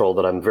my control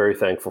that I'm very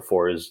thankful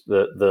for is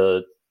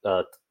the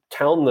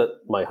town that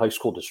my high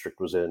school district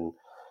was in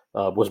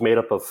was made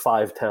up of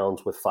 5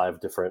 towns with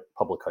 5 different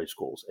public high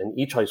schools. And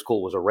each high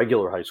school was a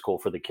regular high school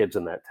for the kids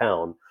in that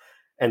town.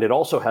 And it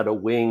also had a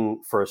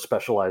wing for a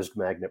specialized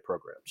magnet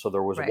program. So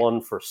there was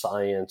one for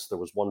science, there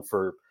was one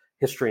for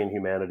history and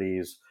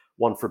humanities,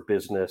 one for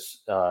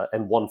business,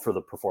 and one for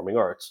the performing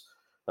arts.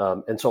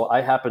 And so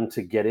I happened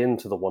to get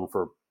into the one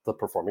for the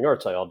performing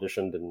arts. I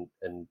auditioned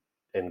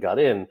and got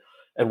in.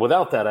 And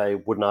without that, I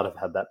would not have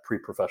had that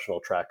pre-professional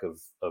track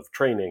of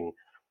training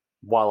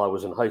while I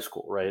was in high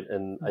school, right?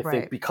 And I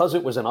think because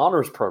it was an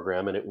honors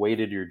program and it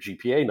weighted your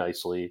GPA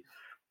nicely,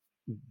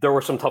 there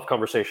were some tough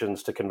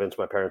conversations to convince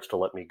my parents to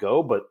let me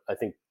go. But I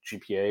think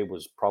GPA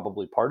was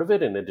probably part of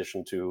it, in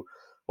addition to,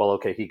 well,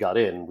 okay, he got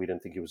in. We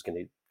didn't think he was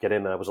going to get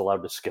in. And I was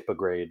allowed to skip a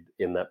grade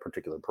in that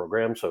particular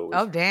program. So it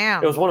was,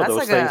 it was one of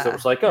those things that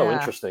was like, oh,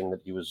 interesting that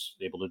he was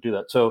able to do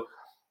that. So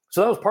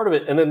that was part of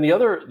it. And then the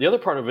other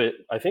part of it,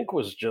 I think,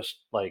 was just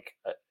like,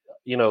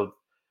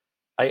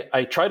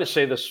 I try to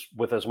say this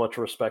with as much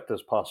respect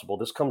as possible.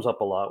 This comes up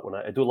a lot when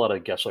I do a lot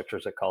of guest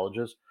lectures at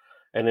colleges,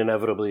 and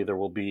inevitably there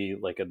will be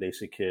like a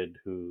NACE kid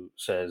who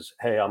says,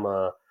 hey,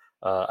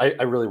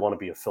 I really want to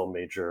be a film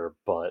major,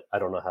 but I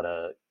don't know how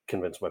to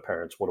convince my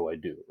parents. What do I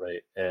do?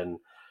 Right. And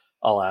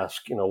I'll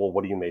ask, well,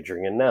 what are you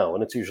majoring in now?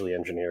 And it's usually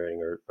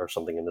engineering or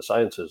something in the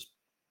sciences.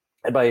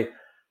 And my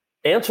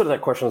answer to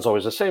that question is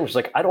always the same. It's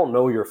like, I don't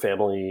know your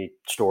family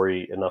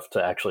story enough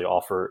to actually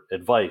offer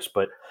advice,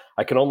 but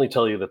I can only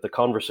tell you that the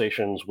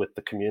conversations with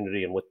the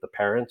community and with the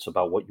parents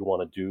about what you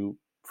want to do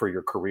for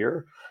your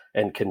career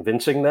and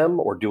convincing them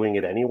or doing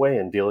it anyway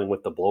and dealing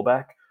with the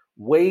blowback,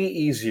 way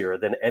easier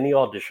than any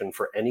audition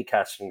for any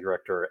casting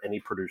director or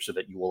any producer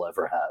that you will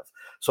ever have.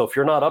 So if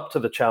you're not up to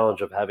the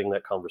challenge of having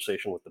that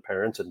conversation with the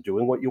parents and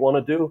doing what you want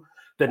to do,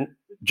 then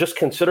just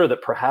consider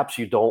that perhaps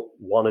you don't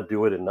want to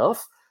do it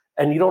enough.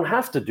 And you don't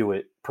have to do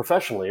it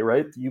professionally,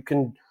 right? You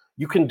can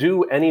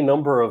do any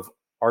number of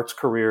arts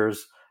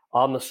careers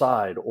on the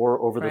side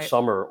or over the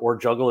summer, or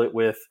juggle it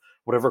with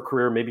whatever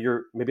career maybe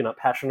you're not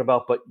passionate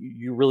about, but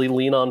you really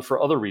lean on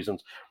for other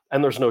reasons.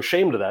 And there's no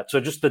shame to that. So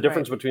just the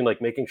difference between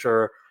like making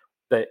sure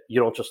that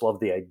you don't just love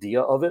the idea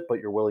of it, but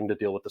you're willing to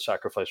deal with the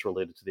sacrifice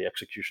related to the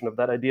execution of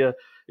that idea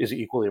is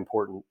equally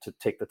important to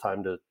take the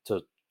time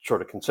to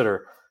sort of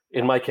consider.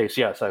 In my case,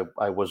 yes,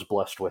 I was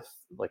blessed with,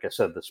 like I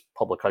said, this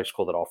public high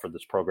school that offered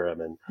this program,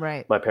 and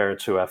my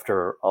parents, who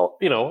after a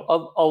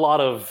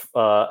lot of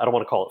I don't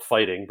want to call it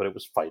fighting, but it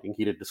was fighting,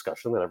 heated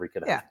discussion that every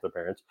kid has with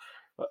their parents,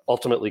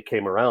 ultimately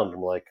came around.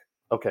 I'm like,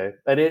 okay,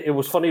 and it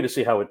was funny to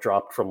see how it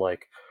dropped from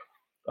like,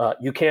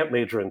 you can't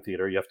major in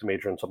theater, you have to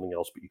major in something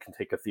else, but you can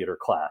take a theater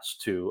class,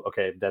 to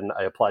okay, then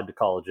I applied to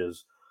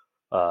colleges,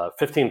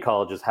 15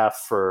 colleges,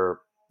 half for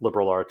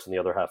liberal arts and the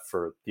other half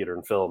for theater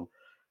and film.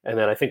 And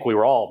then I think we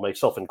were all,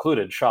 myself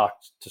included,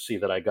 shocked to see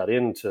that I got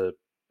into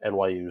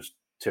NYU's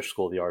Tisch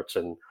School of the Arts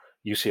and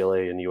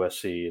UCLA and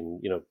USC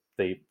and,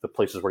 the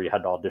places where you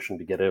had to audition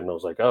to get in. And I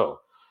was like,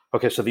 oh,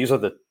 okay, so these are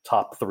the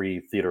top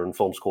 3 theater and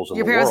film schools in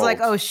the world. Your parents were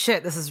like, oh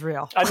shit, this is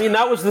real. I mean,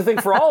 that was the thing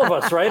for all of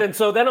us, right? And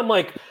so then I'm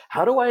like,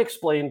 how do I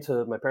explain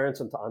to my parents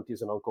and to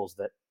aunties and uncles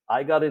that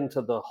I got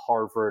into the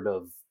Harvard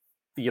of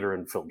theater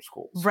and film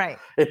schools? Right.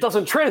 It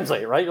doesn't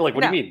translate, right? You're like,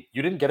 what do you mean?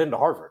 You didn't get into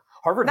Harvard.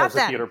 Harvard has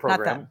a theater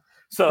program.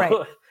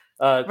 So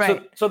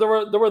so there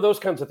were those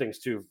kinds of things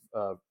too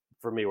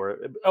for me.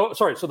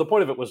 So the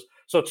point of it was,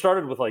 so it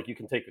started with like, you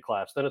can take a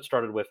class. Then it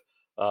started with,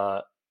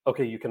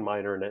 okay, you can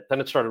minor in it.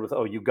 Then it started with,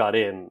 oh, you got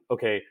in.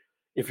 Okay,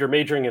 if you're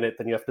majoring in it,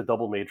 then you have to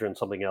double major in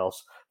something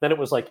else. Then it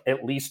was like,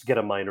 at least get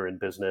a minor in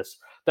business.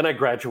 Then I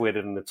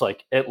graduated, and it's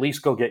like, at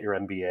least go get your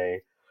MBA.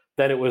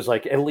 Then it was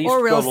like, at least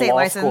go to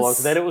law school.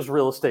 Then it was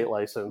real estate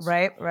license.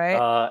 Right.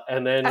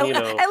 And then, at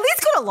least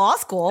go to law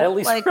school. At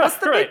least, like, what's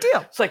the big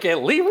deal? It's like,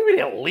 at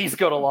least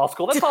go to law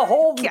school. That's a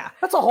whole,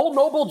 that's a whole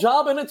noble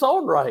job in its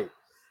own right.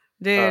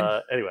 Dude.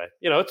 Anyway,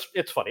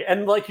 it's funny.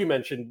 And like you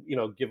mentioned,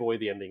 give away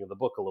the ending of the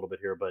book a little bit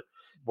here. But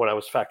when I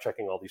was fact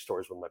checking all these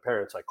stories with my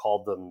parents, I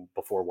called them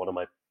before one of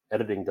my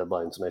editing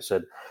deadlines, and I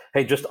said,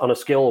 hey, just on a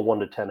scale of 1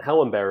 to 10,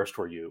 how embarrassed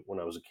were you when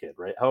I was a kid,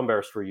 right? How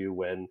embarrassed were you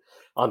when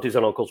aunties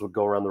and uncles would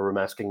go around the room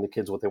asking the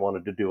kids what they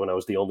wanted to do, and I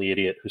was the only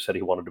idiot who said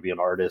he wanted to be an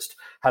artist?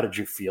 How did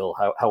you feel?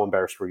 How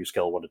embarrassed were you,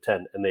 scale of 1 to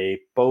 10? And they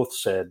both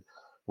said,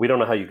 we don't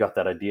know how you got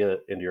that idea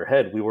into your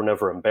head. We were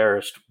never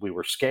embarrassed. We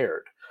were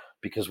scared,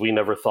 because we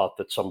never thought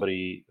that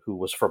somebody who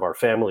was from our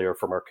family or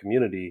from our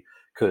community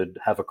could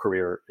have a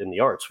career in the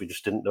arts. We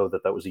just didn't know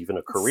that that was even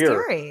a career.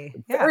 Scary.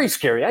 Very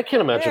scary. I can't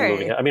imagine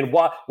moving. I mean,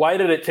 why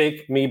did it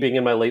take me being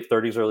in my late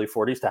 30s, early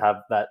 40s to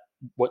have that,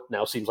 what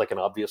now seems like an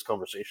obvious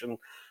conversation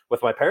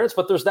with my parents?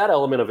 But there's that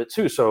element of it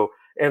too. So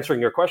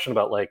answering your question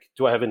about like,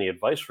 do I have any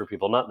advice for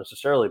people? Not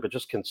necessarily, but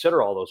just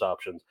consider all those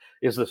options.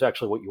 Is this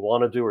actually what you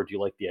want to do, or do you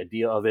like the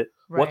idea of it?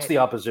 Right. What's the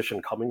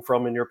opposition coming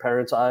from in your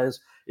parents'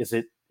 eyes? Is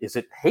is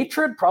it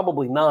hatred?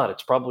 Probably not.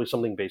 It's probably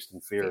something based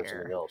in fear. Or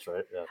something else,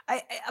 right? Yeah.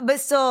 But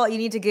still, you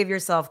need to give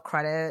yourself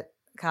credit,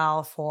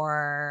 Cal,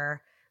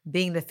 for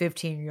being the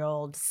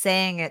 15-year-old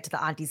saying it to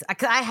the aunties.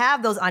 I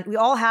have those. We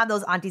all have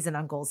those aunties and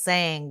uncles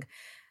saying,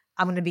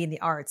 "I'm going to be in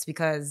the arts,"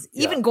 because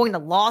even going to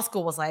law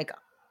school was like,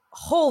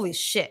 holy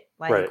shit.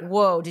 Like,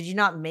 whoa, did you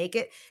not make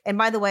it? And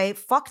by the way,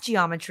 fuck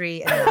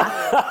geometry and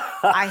math.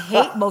 I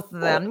hate both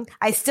of them.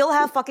 I still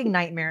have fucking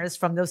nightmares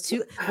from those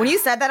two. When you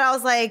said that, I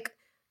was like,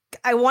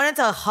 I wanted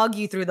to hug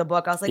you through the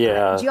book. I was like,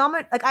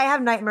 like I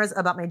have nightmares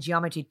about my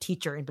geometry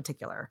teacher in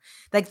particular.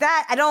 Like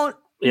that, I don't.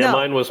 Yeah,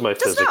 mine was my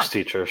physics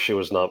teacher. She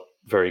was not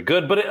very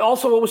good, but it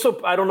was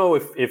so. I don't know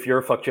if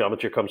your fuck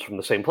geometry comes from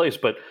the same place,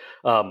 but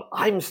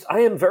I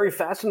am very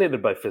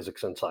fascinated by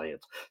physics and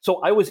science.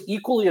 So I was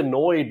equally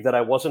annoyed that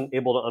I wasn't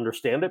able to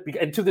understand it.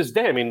 And to this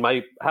day, I mean,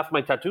 half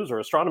my tattoos are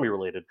astronomy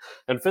related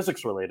and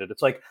physics related.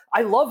 It's like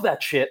I love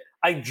that shit.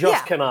 I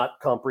just cannot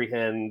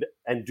comprehend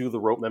and do the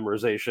rote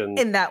memorization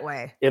in that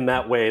way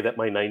that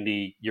my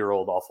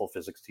 90-year-old awful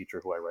physics teacher,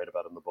 who I write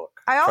about in the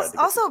book. I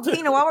also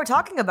while we're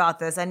talking about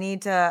this, I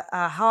need to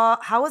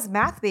how is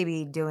Math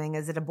Baby doing?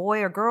 Is it a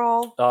boy or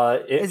girl?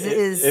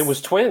 It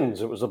was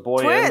twins. It was a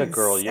boy and a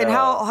girl. Yeah. And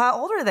how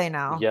old are they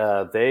now?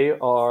 Yeah, they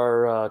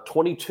are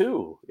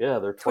 22. Yeah,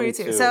 they're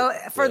 22. So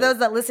for those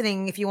that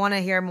listening, if you want to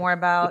hear more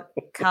about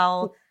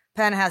Cal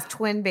Penn has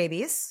twin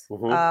babies.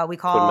 Mm-hmm. We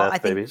call twin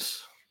math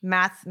babies.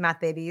 Math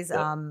babies.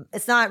 Yeah.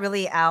 It's not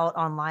really out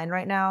online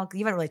right now. You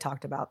haven't really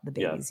talked about the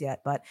babies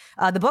yet, but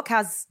the book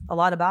has a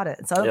lot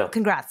and so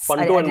congrats.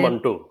 Fantu and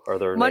Mantu are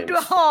their names.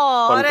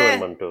 Fantu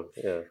and Mantu.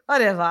 Yeah.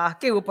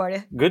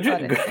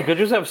 Good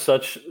just have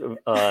such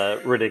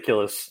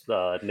ridiculous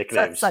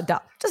nicknames. So dumb.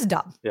 Just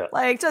dumb. Yeah.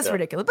 Like just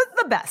ridiculous.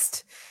 But the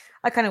best.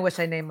 I kind of wish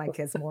I named my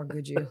kids more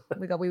Guju.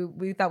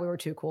 We thought we were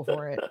too cool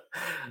for it.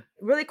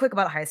 Really quick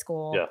about high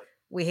school. Yeah.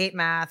 We hate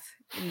math.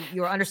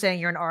 You're understanding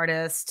you're an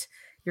artist.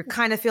 You're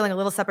kind of feeling a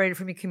little separated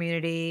from your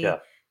community. Yeah.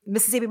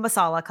 Mississippi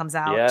Masala comes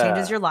out,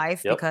 changes your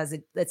life because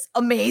it's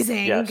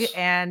amazing. Yes.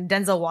 And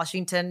Denzel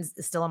Washington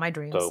is still in my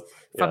dreams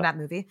from that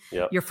movie.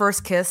 Yep. Your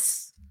first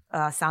kiss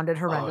sounded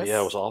horrendous. Oh,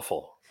 yeah, it was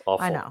awful.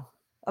 Awful. I know.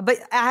 But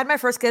I had my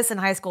first kiss in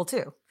high school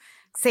too.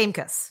 Same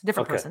kiss,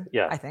 different person,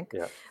 I think.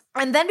 Yeah.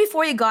 And then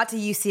before you got to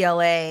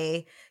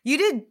UCLA, you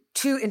did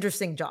two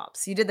interesting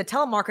jobs. You did the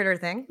telemarketer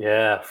thing.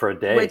 Yeah, for a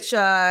day. Which,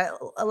 a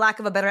lack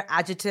of a better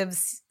adjective,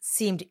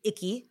 seemed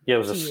icky. Yeah, it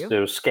was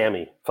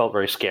scammy. Felt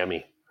very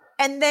scammy.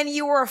 And then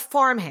you were a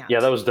farmhand. Yeah,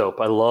 that was dope.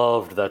 I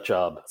loved that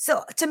job.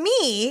 So to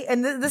me,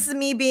 and this is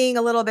me being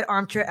a little bit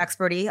armchair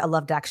experty, I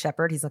love Dax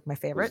Shepard. He's like my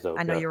favorite. Dope,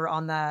 I know you were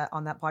on that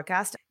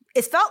podcast.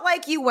 It felt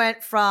like you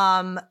went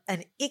from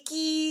an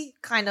icky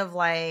kind of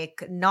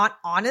like not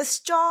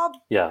honest job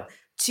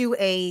to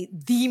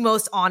the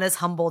most honest,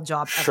 humble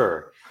job ever.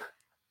 Sure.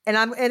 And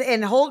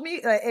and hold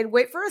me and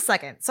wait for a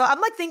second. So I'm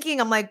like thinking,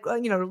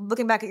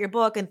 looking back at your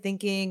book and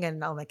thinking,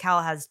 and I'm like,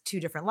 Cal has two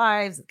different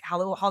lives,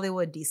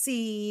 Hollywood,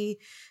 DC,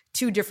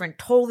 two different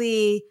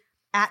totally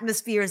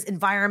atmospheres,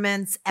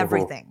 environments,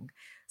 everything.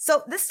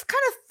 So this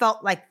kind of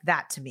felt like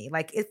that to me.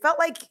 Like it felt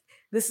like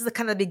this is the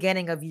kind of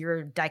beginning of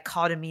your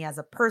dichotomy as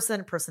a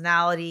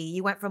personality.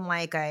 You went from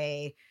like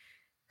a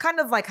kind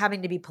of like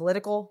having to be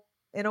political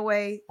in a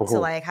way to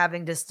like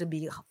having just to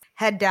be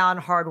head down,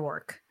 hard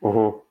work.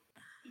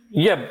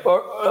 Yeah.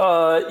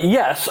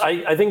 Yes.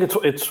 I think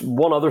it's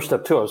one other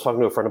step too. I was talking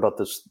to a friend about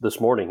this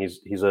morning.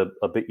 He's a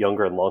bit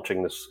younger and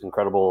launching this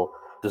incredible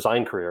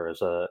design career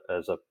as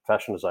a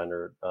fashion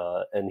designer.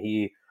 And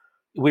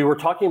we were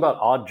talking about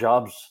odd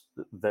jobs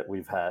that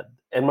we've had.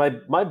 And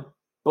my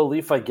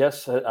belief, I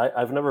guess,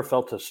 I've never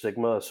felt a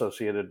stigma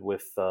associated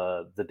with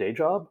the day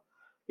job.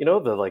 You know,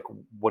 the like,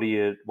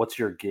 what's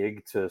your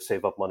gig to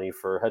save up money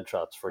for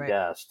headshots, for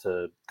gas,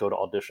 to go to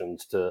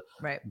auditions, to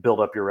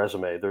build up your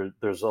resume.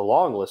 There's a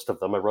long list of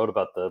them. I wrote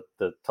about the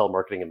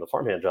telemarketing and the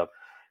farmhand job,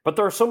 but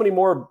there are so many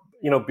more,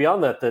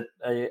 beyond that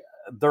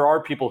there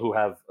are people who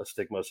have a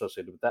stigma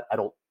associated with that. I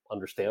don't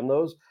understand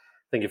those.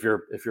 I think if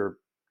you're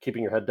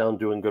keeping your head down,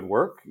 doing good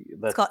work,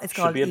 that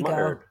should be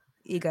admired.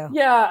 Ego.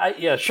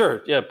 Yeah,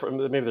 sure. Yeah,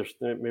 maybe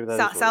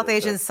that South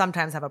Asians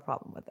sometimes have a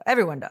problem with it.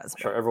 Everyone does.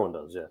 Sure, everyone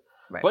does, yeah.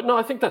 Right. But no,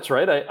 I think that's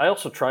right. I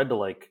also tried to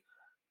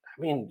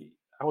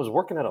I was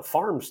working at a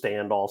farm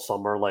stand all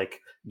summer,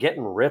 like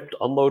getting ripped,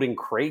 unloading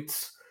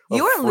crates.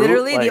 You are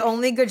literally the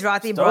only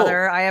Gujarati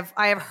brother I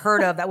have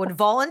heard of that would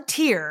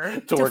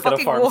volunteer to work at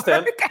a farm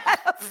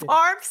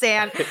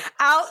stand.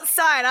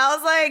 Outside. I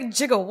was like,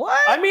 Jigga, what?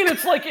 I mean,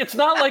 it's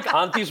not like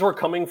aunties were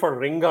coming for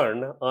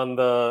ringan on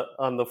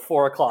the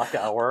 4 o'clock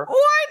hour.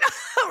 Why not?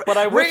 But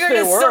I wish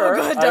they were. So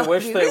good, I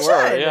wish they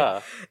were.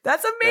 Yeah,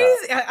 that's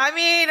amazing. Yeah. I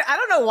mean, I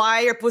don't know why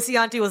your pussy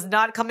auntie was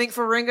not coming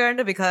for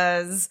ringan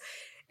because.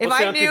 If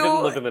pussy I knew, auntie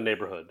didn't live in the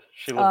neighborhood.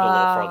 She lived a little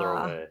farther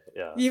away.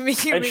 Yeah.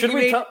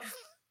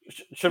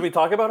 Should we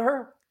talk about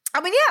her?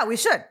 I mean, yeah, we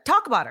should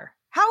talk about her.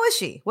 How is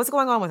she? What's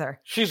going on with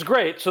her? She's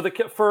great. So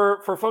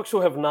for folks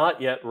who have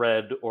not yet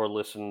read or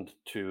listened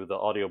to the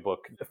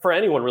audiobook, for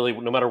anyone really,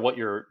 no matter what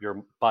you're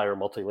bi or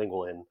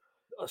multilingual in,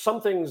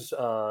 some things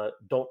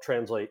don't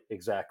translate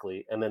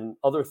exactly, and then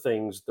other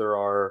things there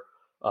are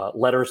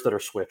letters that are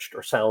switched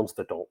or sounds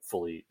that don't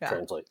fully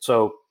translate.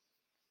 So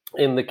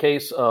in the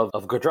case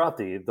of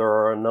Gujarati, there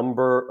are a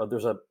number.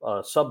 There's a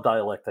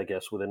sub-dialect, I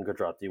guess, within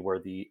Gujarati where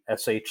the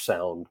sh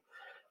sound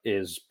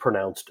is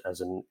pronounced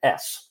as an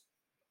s.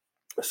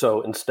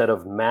 So instead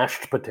of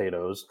mashed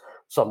potatoes,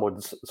 someone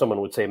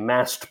would say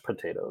mashed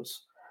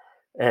potatoes.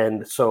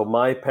 And so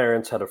my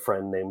parents had a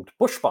friend named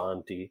Pushpa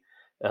Auntie,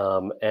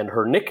 and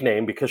her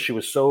nickname, because she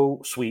was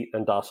so sweet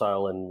and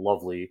docile and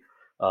lovely,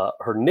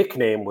 her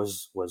nickname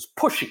was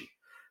Pushy.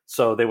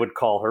 So they would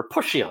call her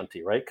Pushy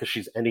Auntie, right? Because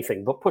she's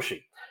anything but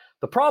pushy.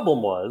 The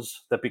problem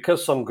was that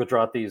because some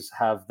Gujaratis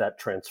have that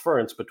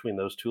transference between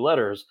those two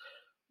letters,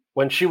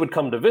 when she would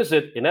come to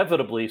visit,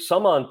 inevitably,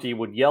 some auntie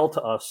would yell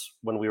to us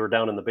when we were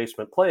down in the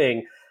basement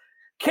playing,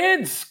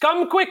 "Kids,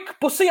 come quick,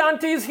 Pussy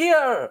Auntie's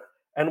here!"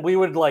 And we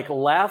would like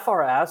laugh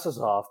our asses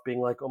off, being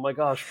like, "Oh my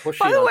gosh, Pushy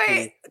By the Auntie."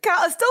 way,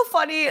 Cal, it's still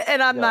funny,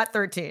 and I'm not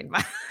 13.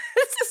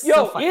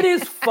 It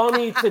is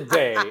funny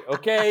today,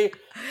 okay?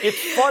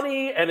 It's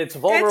funny, and it's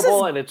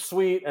vulnerable, and it's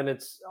sweet, and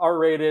it's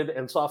R-rated,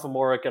 and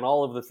sophomoric, and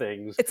all of the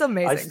things. It's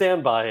amazing. I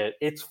stand by it.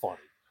 It's funny.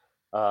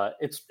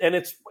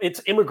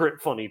 It's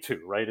immigrant funny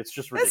too, right? It's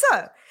just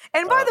ridiculous.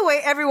 And by the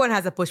way, everyone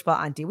has a Pushpa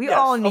Auntie. We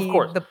all need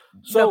the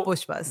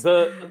Pushpas.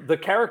 The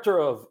character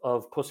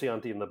of Pussy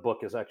Auntie in the book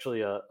is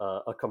actually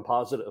a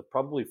composite of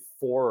probably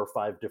 4 or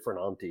 5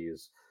 different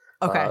aunties.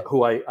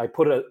 Who I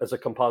put as a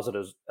composite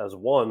as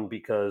one,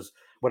 because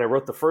when I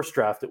wrote the first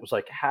draft, it was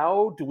like,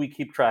 how do we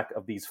keep track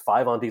of these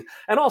 5 aunties?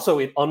 And also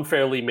it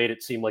unfairly made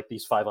it seem like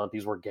these 5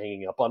 aunties were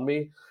ganging up on me.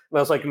 And I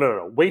was like,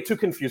 no, way too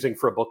confusing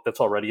for a book that's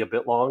already a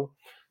bit long.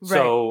 Right.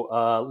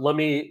 So let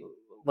me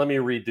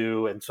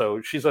redo. And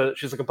so she's a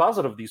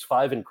composite of these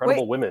 5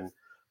 incredible women.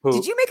 Who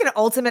did you make an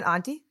ultimate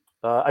auntie?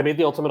 I made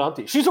the ultimate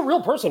auntie. She's a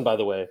real person, by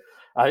the way.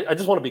 I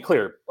just want to be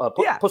clear.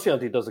 Pussy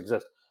Auntie does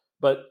exist.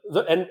 But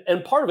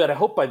and part of it, I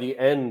hope by the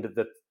end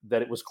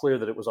that it was clear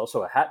that it was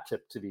also a hat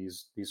tip to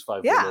these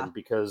 5 women,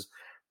 because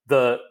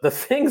the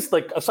things,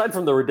 like, aside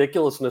from the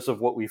ridiculousness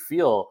of what we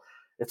feel,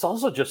 it's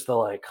also just the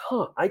like,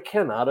 I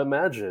cannot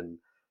imagine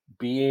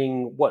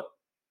being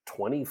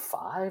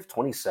 25,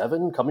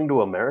 27, coming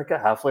to America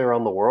halfway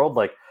around the world.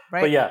 Like,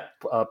 right. But yeah,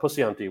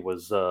 Pussy Auntie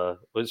was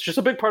just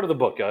a big part of the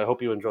book. I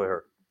hope you enjoy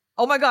her.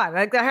 Oh my God.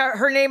 Like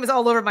her name is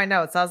all over my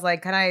notes. I was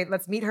like,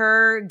 let's meet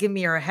her. Give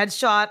me her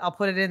headshot. I'll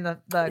put it in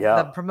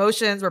the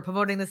promotions. We're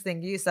promoting this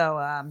thing.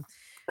 So,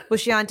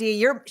 Pussy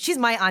Auntie, she's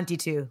my auntie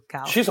too,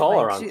 Cal. She's all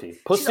our auntie.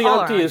 Pussy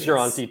Auntie is your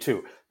auntie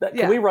too.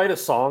 Can we write a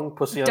song?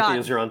 Pussy Auntie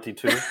is your auntie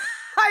too.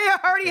 I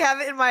already have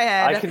it in my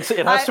head. I can see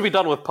it has to be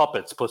done with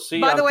puppets. Pussy.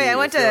 By the way, I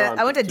went to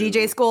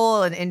DJ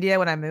school in India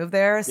when I moved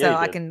there, so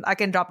I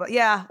can drop it.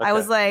 Yeah, okay. I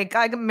was like,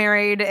 I got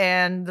married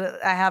and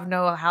I have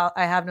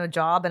no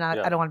job, and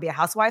I don't want to be a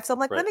housewife, so I'm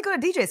like, let me go to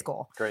DJ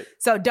school. Great.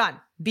 So done.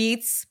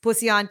 Beats,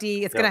 Pussy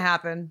Auntie. It's gonna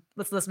happen.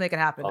 Let's make it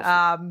happen.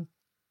 Awesome.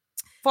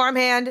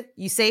 Farmhand.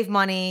 You save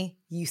money.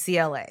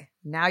 UCLA.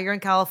 Now you're in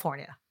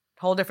California.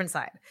 Whole different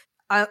side.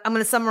 I'm going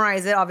to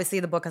summarize it. Obviously,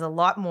 the book has a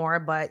lot more,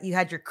 but you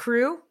had your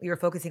crew. You were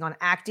focusing on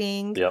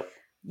acting. Yep.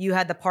 You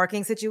had the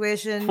parking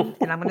situation,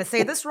 and I'm going to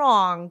say this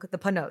wrong, the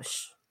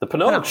panoche. The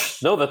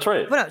panoche. No, that's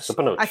right. Panoche. The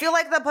panoche. I feel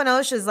like the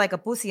panoche is like a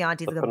Pussy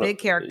Auntie, like a big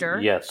character.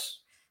 Yes.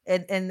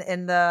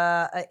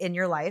 In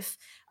your life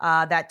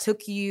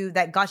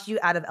that got you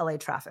out of LA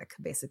traffic,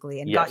 basically,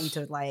 and got you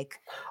to like.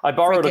 I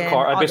borrowed a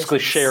car. I basically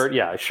shared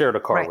a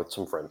car with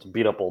some friends.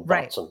 Beat up old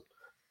Datsun.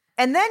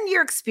 And then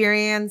your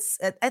experience,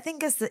 I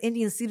think, as the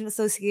Indian Student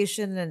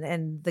Association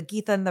and the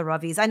Geetha and the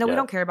Ravis. I know we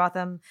don't care about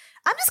them.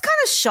 I'm just kind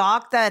of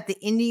shocked that the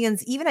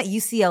Indians, even at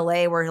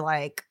UCLA, were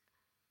like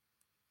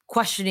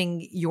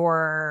questioning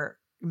your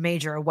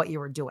major, what you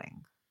were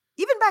doing.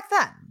 Even back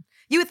then.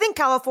 You would think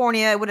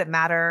California, it wouldn't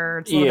matter.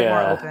 It's a little bit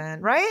more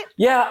open, right?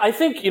 Yeah, I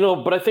think,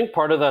 but I think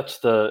part of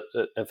that's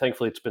and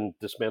thankfully it's been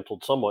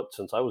dismantled somewhat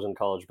since I was in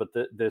college, but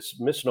this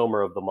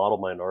misnomer of the model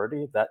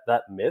minority,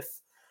 that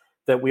myth,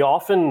 that we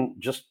often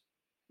just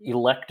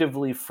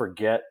electively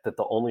forget that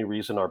the only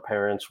reason our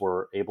parents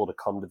were able to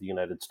come to the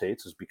United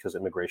States is because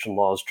immigration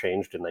laws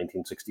changed in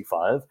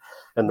 1965.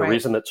 And the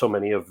reason that so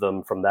many of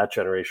them from that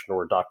generation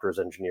were doctors,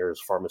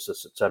 engineers,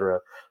 pharmacists, et cetera,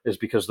 is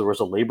because there was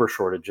a labor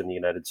shortage in the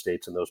United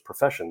States in those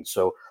professions.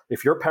 So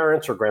if your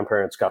parents or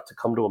grandparents got to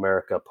come to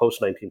America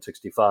post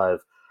 1965,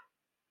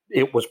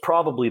 it was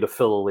probably to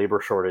fill a labor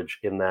shortage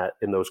in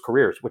those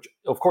careers, which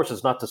of course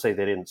is not to say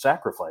they didn't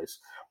sacrifice.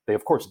 They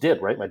of course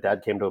did, right? My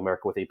dad came to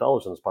America with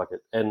 $8 in his pocket.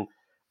 And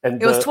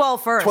it was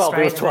 12 first, 12,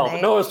 right? It was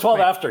 12. No, it was 12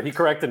 after. He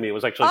corrected me. It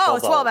was actually $12. Oh, it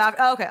was 12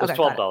 after. Okay. It was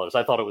 $12.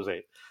 I thought it was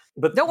 8.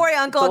 But don't worry,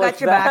 Uncle. I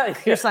got your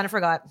back. Your son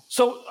forgot.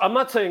 So I'm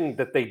not saying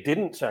that they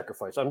didn't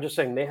sacrifice. I'm just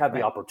saying they had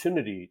the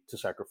opportunity to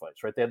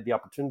sacrifice, right? They had the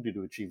opportunity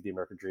to achieve the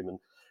American dream. And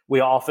we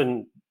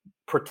often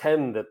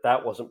pretend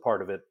that wasn't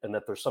part of it and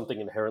that there's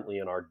something inherently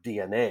in our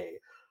DNA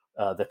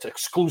that's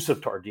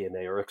exclusive to our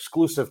DNA or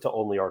exclusive to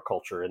only our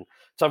culture. And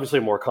it's obviously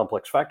a more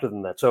complex factor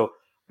than that. So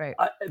Right.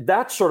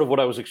 That's sort of what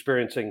I was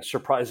experiencing,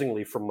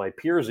 surprisingly, from my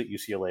peers at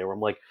UCLA, where I'm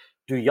like,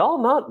 do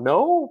y'all not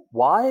know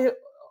why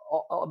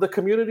the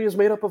community is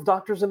made up of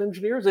doctors and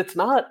engineers? It's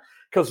not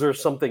because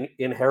there's something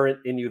inherent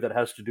in you that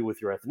has to do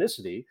with your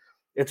ethnicity.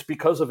 It's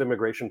because of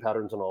immigration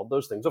patterns and all of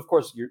those things. Of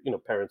course,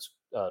 parents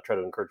try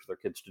to encourage their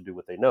kids to do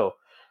what they know.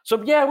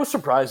 So yeah, it was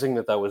surprising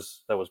that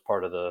was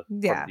part of the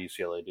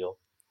UCLA deal.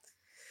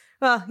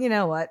 Well, you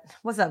know what?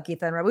 What's up,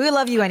 Keith Enright? We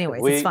love you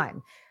anyways. It's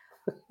fine.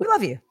 We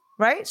love you,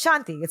 right?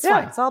 Shanti. It's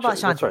fine. It's all about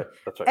Shanti.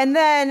 That's right. And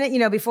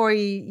then, before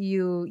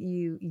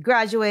you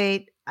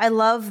graduate, I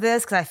love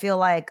this because I feel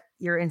like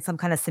you're in some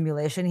kind of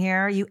simulation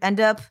here. You end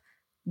up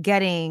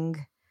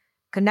getting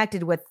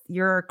connected with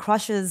your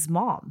crush's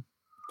mom,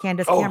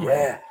 Candace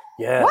Cameron.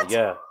 Yeah. What?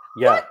 Yeah.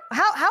 What?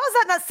 How is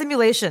that not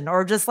simulation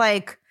or just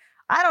like,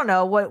 I don't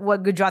know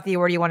what Gujarati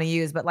word you want to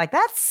use, but like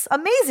that's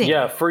amazing.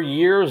 Yeah, for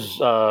years,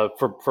 for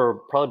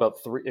probably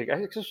about 3, I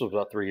guess this was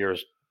about 3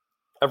 years,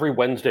 every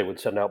Wednesday would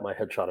send out my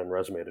headshot and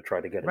resume to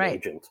try to get an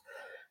agent.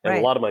 And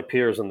a lot of my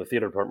peers in the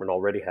theater department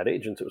already had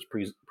agents. It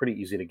was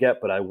pretty easy to get,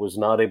 but I was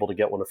not able to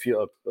get one. A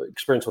few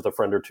experience with a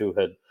friend or two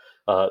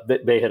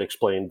they had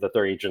explained that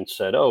their agent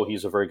said, "Oh,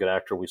 he's a very good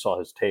actor. We saw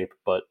his tape,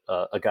 but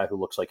a guy who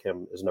looks like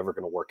him is never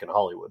going to work in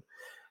Hollywood."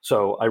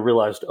 So I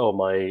realized,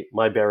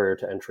 my barrier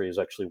to entry is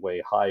actually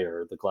way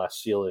higher. The glass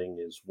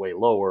ceiling is way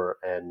lower,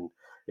 and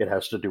it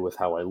has to do with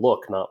how I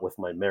look, not with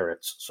my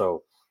merits.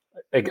 So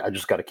I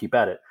just got to keep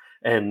at it.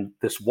 And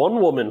this one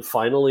woman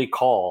finally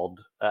called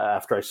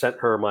after I sent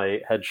her my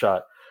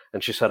headshot,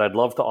 and she said, "I'd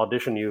love to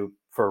audition you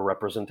for a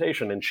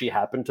representation." And she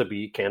happened to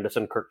be Candace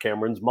and Kirk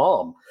Cameron's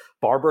mom,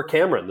 Barbara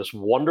Cameron, this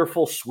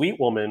wonderful, sweet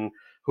woman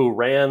who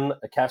ran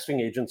a casting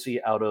agency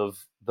out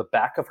of the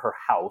back of her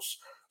house.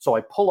 So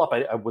I pull up.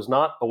 I was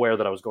not aware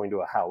that I was going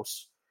to a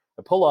house.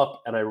 I pull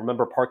up, and I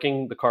remember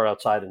parking the car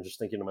outside and just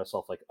thinking to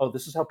myself, like, "Oh,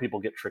 this is how people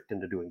get tricked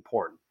into doing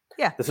porn."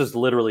 Yeah. This is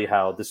literally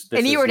how this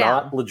and you is were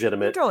not down.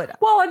 legitimate. Totally down.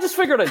 Well, I just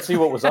figured I'd see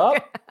what was up.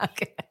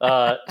 Okay.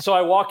 So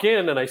I walk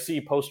in and I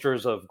see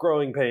posters of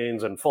Growing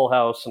Pains and Full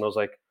House, and I was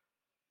like,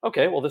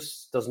 okay, well,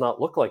 this does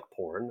not look like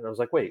porn. And I was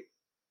like, wait,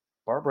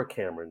 Barbara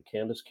Cameron,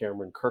 Candace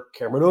Cameron, Kirk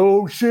Cameron.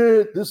 Oh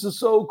shit, this is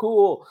so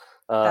cool.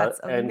 That's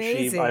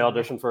amazing. And I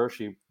auditioned for her.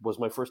 She was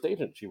my first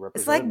agent. She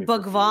represented It's like me.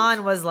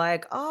 Bhagwan was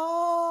like,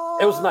 oh.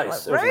 It was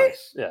nice. Right? It was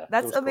nice. Yeah.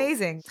 That's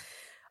amazing.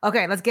 Cool.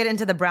 Okay, let's get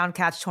into the Brown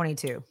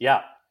Catch-22.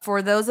 Yeah.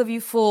 For those of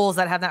you fools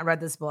that have not read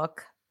this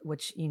book,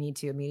 which you need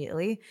to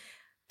immediately,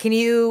 can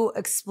you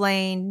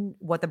explain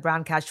what the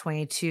Brown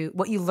Catch-22,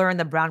 what you learned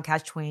the Brown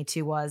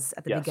Catch-22 was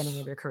at the beginning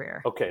of your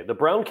career? Okay, the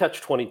Brown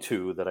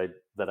Catch-22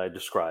 that I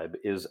describe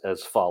is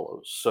as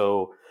follows.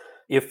 So,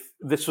 if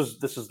this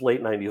is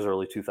late 90s,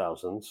 early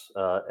 2000s,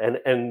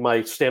 and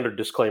my standard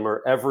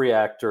disclaimer: every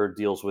actor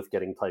deals with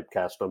getting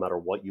typecast, no matter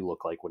what you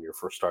look like when you're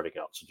first starting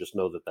out. So just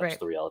know that that's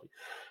the reality.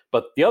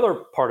 But the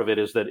other part of it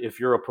is that if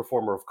you're a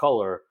performer of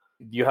color,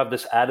 you have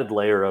this added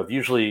layer of,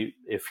 usually,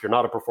 if you're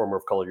not a performer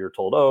of color, you're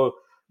told, oh,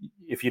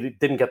 if you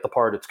didn't get the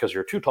part, it's because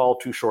you're too tall,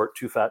 too short,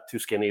 too fat, too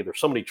skinny. There's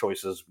so many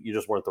choices. You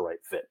just weren't the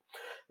right fit.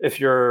 If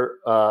you're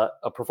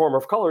a performer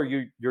of color,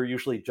 you're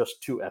usually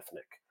just too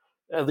ethnic,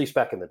 at least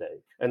back in the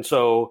day. And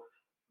so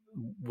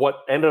what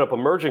ended up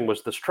emerging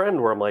was this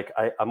trend where I'm like,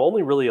 I'm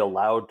only really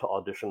allowed to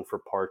audition for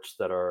parts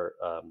that are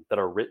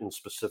written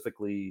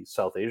specifically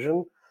South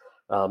Asian,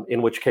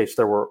 in which case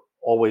there were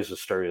always a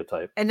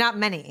stereotype, and not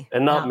many,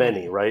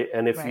 right?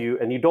 And if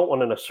you don't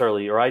want to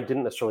necessarily, or I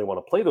didn't necessarily want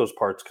to play those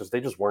parts because they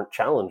just weren't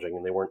challenging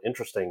and they weren't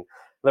interesting.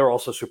 They were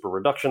also super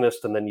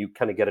reductionist, and then you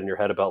kind of get in your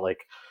head about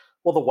like,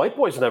 well, the white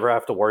boys never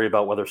have to worry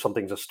about whether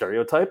something's a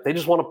stereotype. They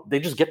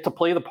just get to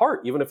play the part,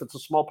 even if it's a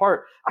small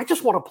part. I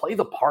just want to play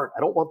the part.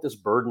 I don't want this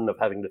burden of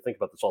having to think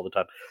about this all the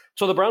time.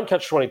 So the Brown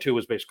Catch-22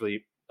 was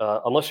basically,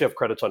 unless you have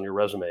credits on your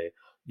resume,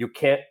 you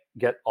can't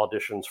get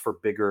auditions for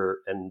bigger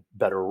and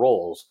better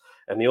roles.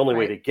 And the only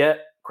way to get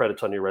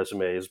credits on your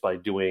resume is by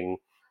doing,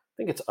 I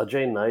think it's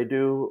Ajay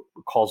Naidu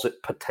calls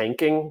it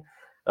patanking,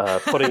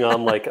 putting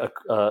on like a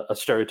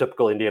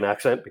stereotypical Indian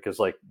accent, because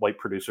like white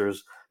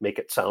producers make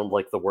it sound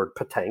like the word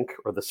patank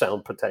or the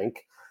sound patank.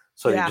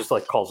 So he just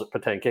like calls it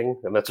patanking,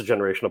 and that's a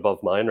generation above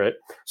mine, right?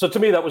 So to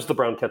me, that was the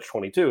Brown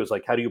Catch-22, is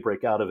like, how do you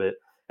break out of it?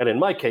 And in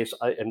my case,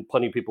 and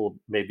plenty of people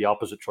made the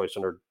opposite choice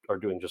and are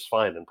doing just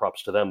fine, and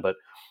props to them. But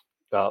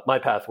my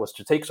path was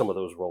to take some of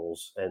those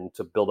roles and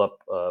to build up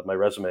my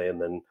resume,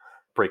 and then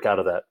break out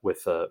of that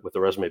with the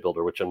resume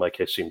builder, which in my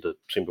case seemed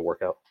to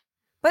work out.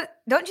 But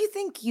don't you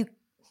think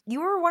you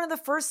were one of the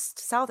first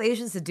South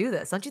Asians to do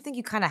this? Don't you think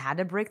you kind of had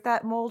to break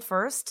that mold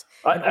first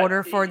in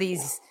order for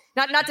these,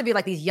 not to be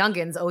like these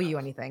youngins owe you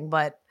anything,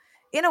 but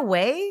in a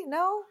way,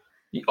 no?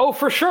 Oh,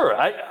 for sure.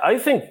 I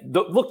think,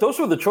 look, those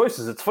were the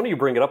choices. It's funny you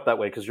bring it up that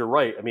way, because you're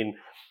right. I mean,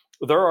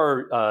 there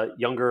are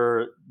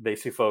younger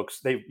Desi folks.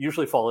 They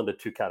usually fall into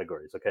two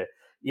categories, okay?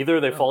 Either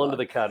they fall into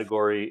the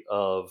category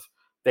of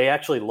they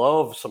actually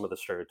love some of the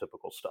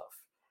stereotypical stuff.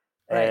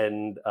 Right.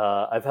 And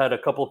I've had a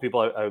couple of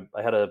people,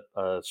 I had a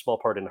small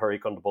part in Hari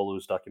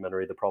Kondabolu's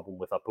documentary, The Problem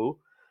with Apu.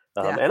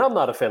 And I'm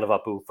not a fan of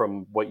Apu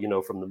from what you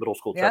know from the middle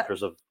school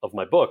chapters of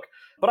my book.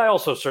 But I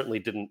also certainly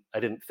didn't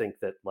think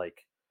that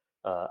like,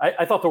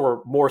 I thought there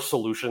were more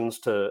solutions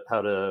to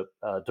how to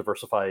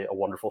diversify a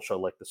wonderful show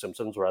like The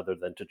Simpsons rather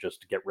than to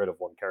just get rid of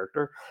one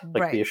character.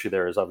 Like the issue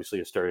there is obviously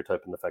a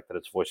stereotype in the fact that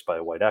it's voiced by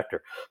a white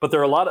actor. But there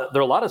are a lot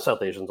of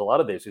South Asians, a lot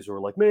of Desis who are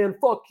like, man,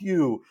 fuck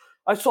you.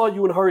 I saw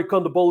you in Hari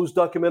Kondabolu's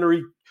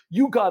documentary.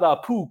 You got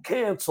Apu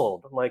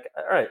canceled. I'm like,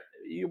 all right,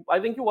 I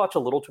think you watch a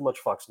little too much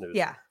Fox News.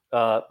 Yeah.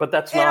 But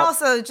that's not. And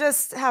also,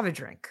 just have a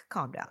drink.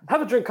 Calm down.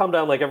 Have a drink, calm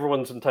down. Like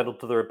everyone's entitled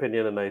to their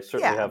opinion, and I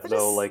certainly have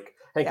no like.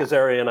 Hank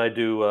Azaria and I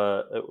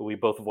do. We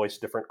both voice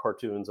different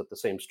cartoons at the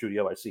same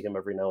studio. I see him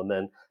every now and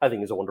then. I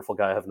think he's a wonderful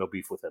guy. I have no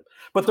beef with him.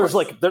 But there's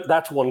like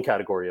that's one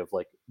category of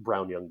like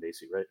brown young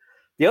Desi, right?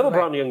 The other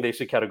brown young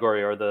Desi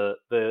category are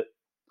the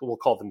we'll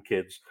call them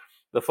kids,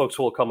 the folks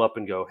who will come up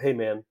and go, "Hey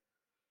man,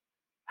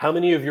 how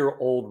many of your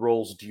old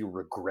roles do you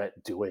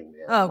regret doing,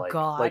 man? Oh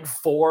God, like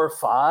 4 or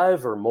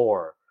 5 or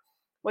more."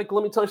 Like,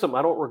 let me tell you something.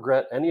 I don't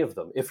regret any of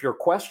them. If your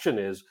question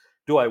is,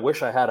 do I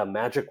wish I had a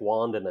magic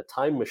wand and a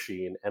time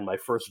machine and my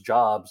first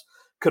jobs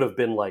could have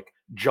been like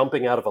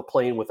jumping out of a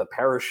plane with a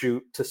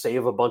parachute to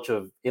save a bunch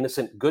of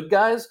innocent good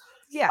guys?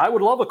 Yeah. I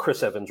would love a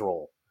Chris Evans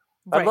role.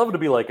 I'd love to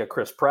be like a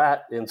Chris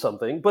Pratt in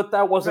something, but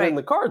that wasn't in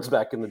the cards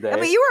back in the day.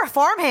 I mean, you were a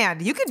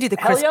farmhand. You could do the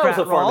Chris Pratt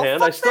role. Hell yeah,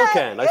 I was a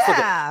farmhand. I still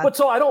can. But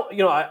so I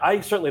don't, I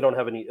certainly don't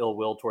have any ill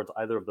will towards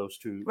either of those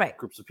two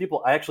groups of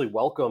people. I actually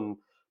welcome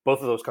both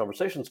of those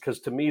conversations, because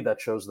to me that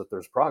shows that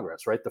there's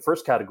progress, right? The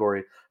first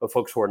category of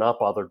folks who are not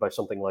bothered by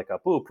something like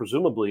Apu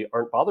presumably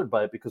aren't bothered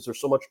by it because there's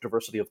so much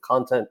diversity of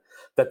content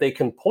that they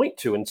can point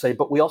to and say,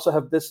 but we also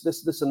have this,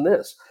 and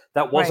this.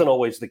 That wasn't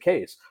always the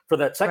case. For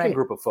that second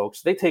group of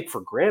folks, they take for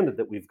granted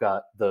that we've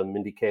got the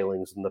Mindy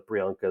Kalings and the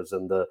Priyankas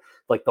and the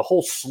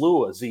whole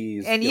slew of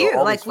Z's. And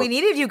we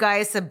needed you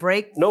guys to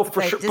break. No,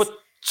 for sure. But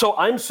so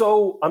I'm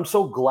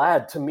so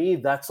glad. To me,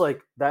 that's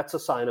a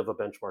sign of a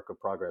benchmark of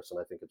progress, and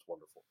I think it's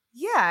wonderful.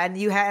 Yeah, and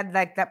you had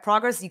like that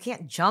progress. You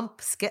can't jump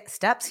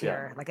steps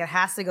here. Yeah. Like it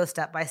has to go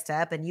step by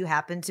step, and you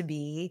happen to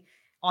be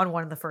on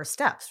one of the first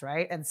steps,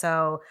 right? And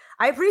so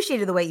I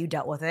appreciated the way you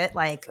dealt with it.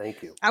 Like,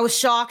 thank you. I was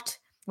shocked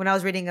when I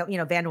was reading,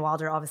 Van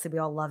Wilder. Obviously, we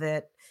all love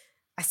it.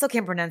 I still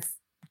can't pronounce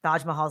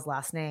Taj Mahal's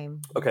last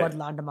name. Okay,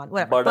 Badlandabad,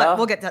 whatever. Bada, but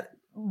we'll get to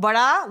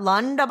Bada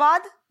Landabad.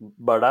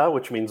 Bada,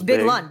 which means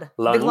big Lund.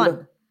 Big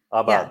Lund.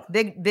 Abad.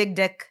 Yeah, big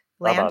dick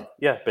land. Abad.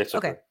 Yeah,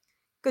 basically. Okay,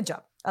 good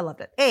job. I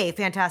loved it. A,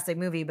 fantastic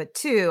movie, but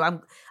 2,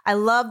 I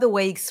love the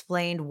way you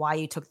explained why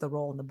you took the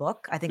role in the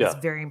book. I think it's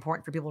very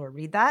important for people to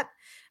read that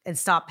and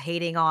stop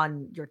hating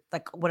on your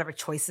like whatever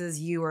choices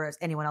you or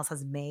anyone else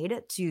has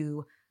made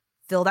to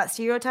fill that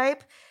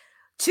stereotype.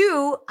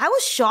 2, I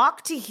was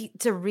shocked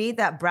to read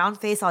that brown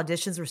face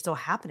auditions were still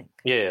happening.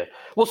 Yeah.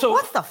 Well, so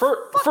what the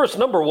first,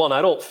 number one,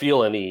 I don't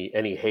feel any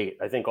hate.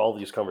 I think all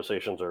these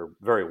conversations are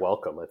very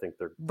welcome. I think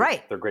they're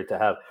great to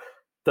have.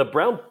 The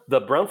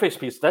brown face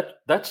piece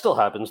that still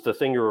happens. The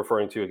thing you're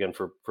referring to, again,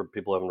 for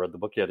people who haven't read the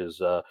book yet, is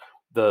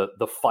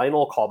the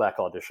final callback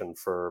audition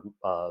for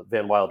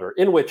Van Wilder,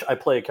 in which I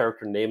play a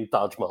character named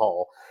Taj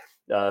Mahal.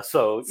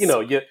 So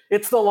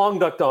it's the long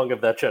duck dong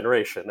of that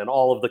generation, and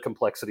all of the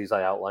complexities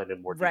I outlined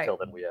in more detail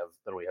than we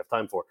have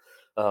time for.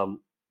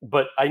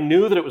 But I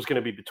knew that it was going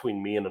to be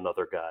between me and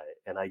another guy,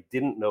 and I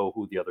didn't know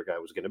who the other guy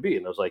was going to be.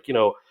 And I was like,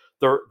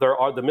 there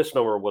are, the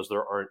misnomer was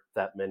there aren't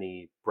that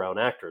many brown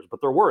actors,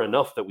 but there were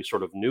enough that we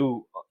sort of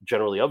knew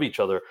generally of each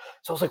other.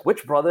 So I was like,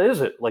 which brother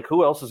is it? Like,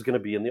 who else is going to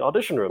be in the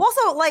audition room?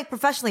 Also, like,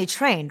 professionally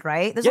trained,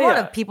 right? There's a lot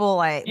of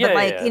people in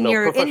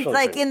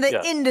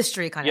the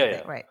industry kind of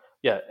thing, right?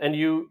 Yeah, and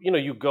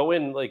you go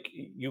in, like,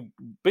 you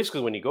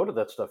basically, when you go to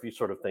that stuff, you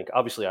sort of think,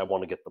 obviously I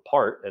want to get the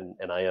part,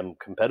 and I am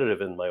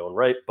competitive in my own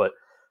right, but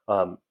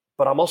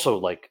I'm also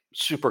like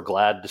super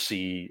glad to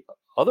see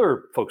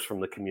other folks from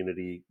the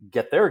community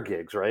get their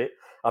gigs, right?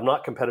 I'm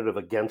not competitive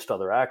against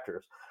other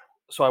actors.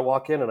 So I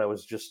walk in and I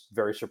was just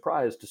very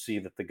surprised to see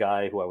that the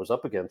guy who I was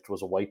up against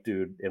was a white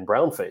dude in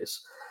brownface.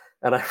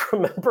 And I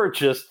remember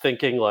just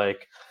thinking,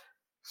 like,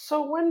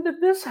 so when did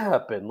this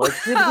happen? Like,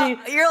 did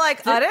he? You're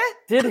like,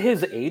 did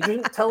his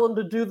agent tell him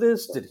to do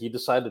this? Did he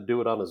decide to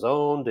do it on his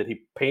own? Did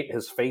he paint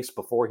his face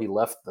before he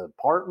left the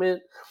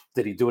apartment?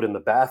 Did he do it in the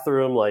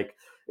bathroom? Like,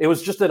 it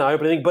was just an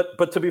eye-opening.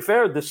 But to be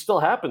fair, this still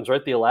happens,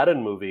 right? The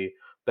Aladdin movie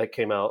that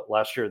came out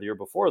last year, or the year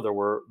before, there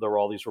were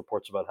all these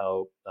reports about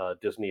how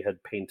Disney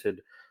had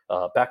painted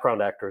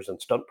background actors and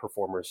stunt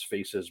performers'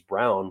 faces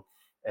brown.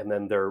 And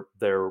then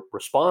their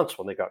response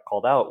when they got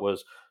called out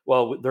was,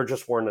 well, there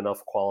just weren't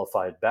enough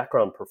qualified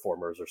background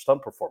performers or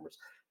stunt performers.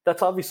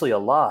 That's obviously a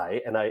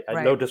lie. And I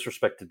no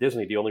disrespect to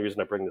Disney. The only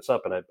reason I bring this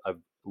up, and I've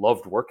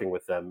loved working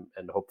with them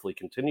and hopefully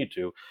continue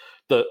to,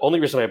 the only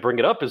reason I bring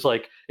it up is,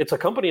 like, it's a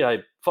company I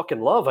fucking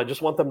love. I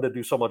just want them to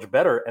do so much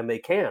better, and they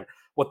can.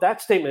 what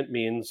that statement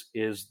means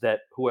is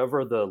that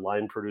whoever the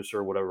line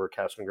producer, whatever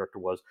casting director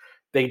was,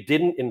 they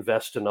didn't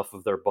invest enough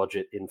of their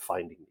budget in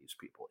finding these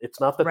people. It's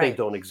not that they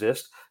don't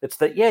exist. It's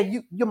that,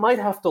 you might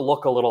have to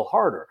look a little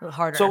harder.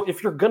 So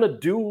if you're going to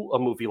do a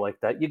movie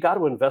like that, you got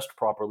to invest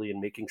properly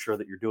in making sure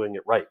that you're doing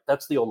it right.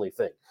 That's the only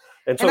thing.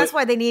 And so that's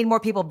why they need more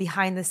people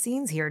behind the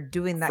scenes here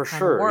doing that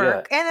kind of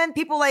work. Yeah. And then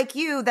people like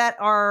you that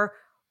are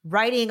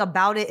writing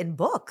about it in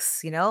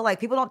books, like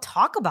people don't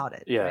talk about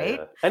it, right?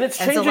 Yeah. And it's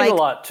changing a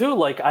lot too.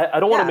 Like I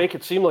don't want to make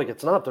it seem like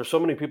it's not. There's so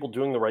many people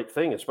doing the right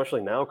thing,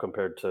 especially now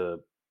compared to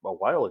a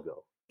while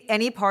ago.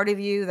 Any part of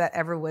you that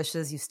ever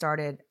wishes you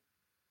started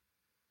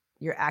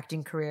your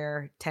acting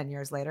career 10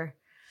 years later?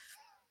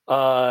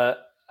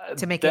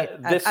 To make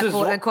it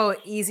quote unquote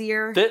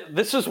easier?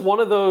 This is one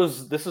of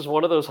those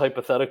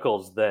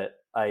hypotheticals that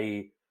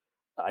I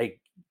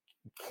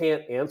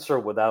can't answer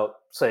without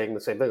saying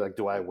the same thing. Like,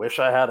 do I wish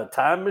I had a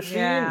time machine?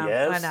 Yeah,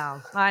 yes.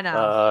 I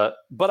know.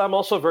 But I'm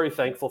also very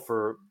thankful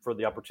for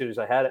the opportunities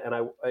I had.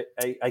 And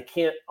I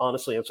can't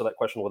honestly answer that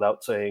question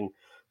without saying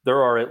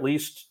there are at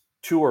least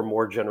 2 or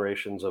more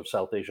generations of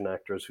South Asian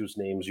actors whose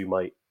names you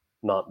might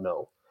not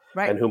know.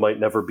 Right. And who might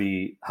never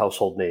be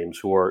household names,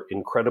 who are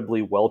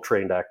incredibly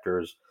well-trained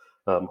actors,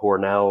 who are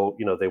now,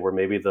 they were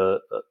maybe the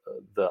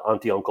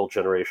auntie uncle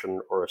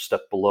generation or a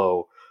step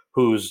below,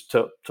 who's,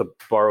 to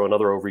borrow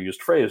another overused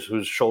phrase,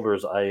 whose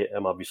shoulders I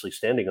am obviously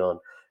standing on.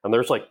 And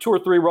there's like 2 or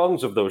 3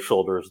 rungs of those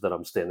shoulders that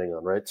I'm standing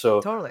on, right? So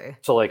totally.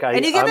 So like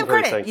and you give them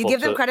credit. You give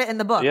them credit in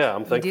the book. Yeah,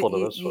 I'm thankful to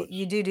those folks.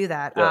 You do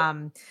that. Yeah.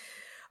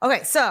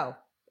 Okay, so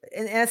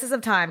in the essence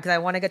of time, because I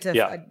want to get to,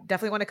 I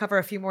definitely want to cover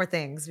a few more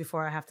things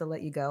before I have to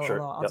let you go.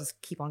 Sure. Although I'll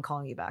just keep on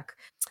calling you back.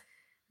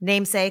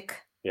 Namesake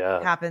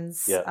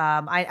happens. Yeah.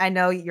 I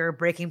know your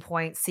breaking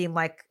point seemed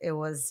like it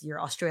was your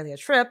Australia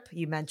trip.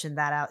 You mentioned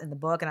that out in the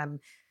book, and I'm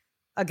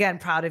again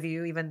proud of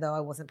you, even though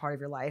I wasn't part of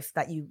your life,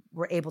 that you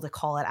were able to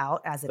call it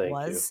out as it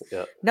was.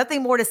 Yeah.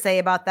 Nothing more to say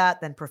about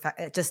that than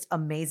just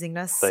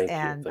amazingness. Thank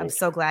and you. I'm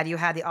so glad you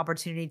had the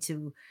opportunity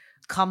to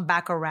come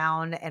back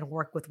around and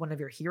work with one of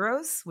your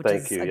heroes, which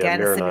is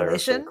again a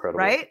simulation,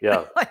 right?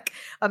 Yeah. Like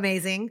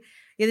amazing,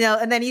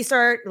 and then you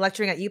start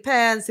lecturing at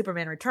UPenn,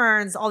 Superman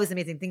Returns, all these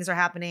amazing things are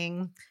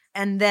happening.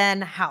 And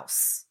then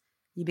House,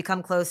 you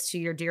become close to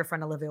your dear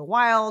friend Olivia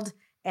Wilde,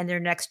 and their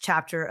next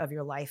chapter of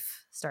your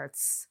life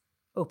starts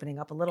opening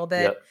up a little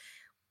bit. Yep.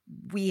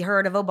 We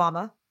heard of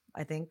Obama.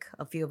 I think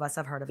a few of us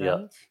have heard of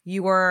him.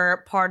 You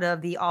were part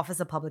of the Office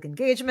of Public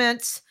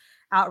Engagement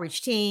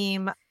outreach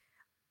team.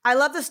 I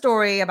love the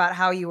story about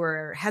how you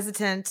were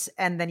hesitant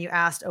and then you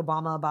asked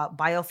Obama about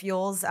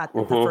biofuels at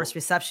the first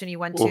reception you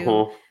went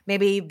to,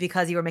 maybe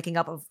because you were making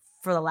up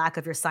for the lack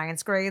of your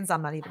science grades.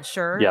 I'm not even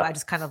sure. Yeah. I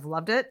just kind of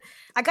loved it.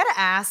 I got to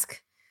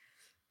ask,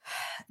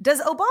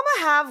 does Obama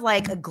have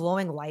like a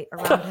glowing light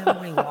around him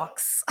when he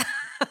walks?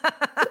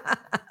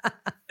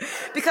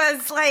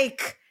 Because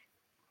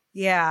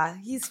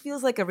he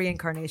feels like a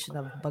reincarnation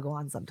of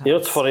Bhagwan sometimes.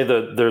 It's funny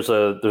that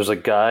there's a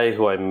guy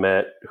who I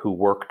met who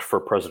worked for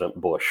President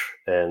Bush,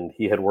 and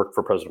he had worked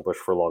for President Bush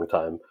for a long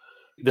time.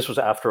 This was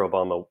after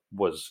Obama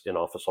was in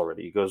office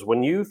already. He goes,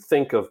 when you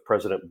think of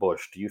President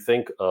Bush, do you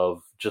think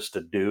of just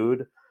a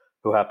dude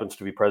who happens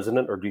to be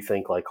president, or do you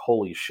think like,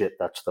 holy shit,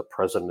 that's the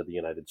president of the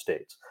United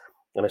States?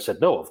 And I said,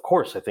 no, of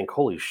course. I think,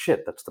 holy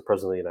shit, that's the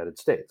president of the United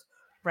States.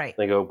 Right.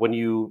 And I go, when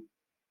you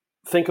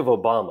think of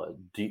Obama,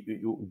 do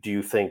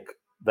you think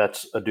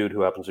that's a dude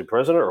who happens to be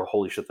president, or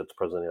holy shit, that's the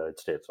president of the United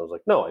States? I was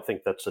like, no, I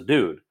think that's a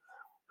dude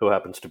who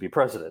happens to be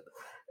president.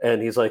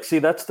 And he's like, see,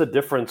 that's the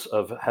difference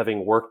of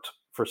having worked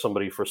for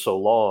somebody for so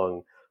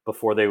long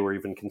before they were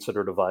even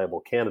considered a viable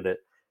candidate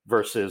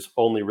versus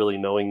only really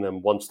knowing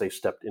them once they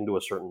stepped into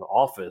a certain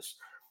office,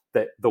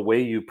 that the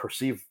way you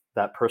perceive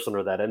that person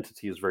or that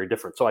entity is very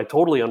different. So I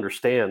totally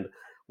understand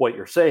what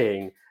you're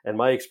saying. And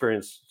my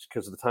experience,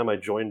 because at the time I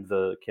joined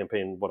the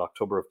campaign,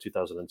 October of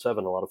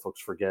 2007, a lot of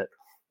folks forget,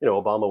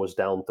 Obama was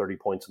down 30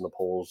 points in the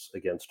polls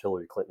against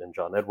Hillary Clinton and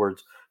John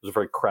Edwards. It was a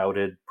very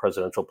crowded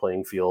presidential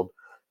playing field.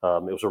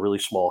 It was a really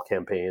small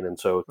campaign. And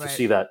so to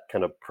see that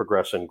kind of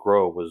progress and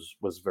grow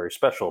was very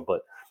special.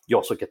 But you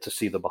also get to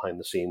see the behind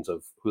the scenes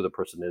of who the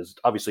person is.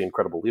 Obviously,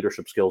 incredible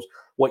leadership skills.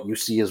 What you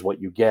see is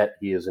what you get.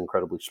 He is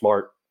incredibly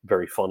smart,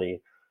 very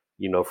funny,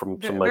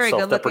 from some of my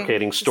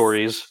self-deprecating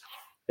stories.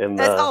 And,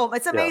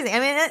 it's amazing. Yeah.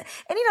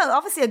 I mean, and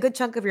obviously a good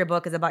chunk of your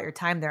book is about your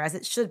time there, as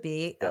it should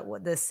be.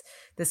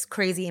 This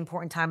crazy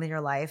important time in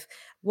your life.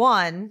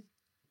 One,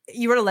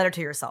 you wrote a letter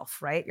to yourself,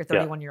 right? Your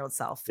 31-year-old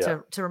self,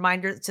 to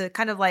remind to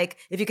kind of like,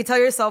 if you could tell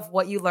yourself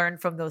what you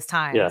learned from those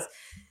times. Yeah.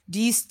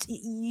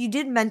 You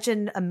did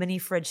mention a mini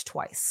fridge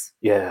twice.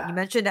 Yeah. You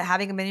mentioned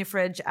having a mini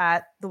fridge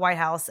at the White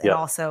House and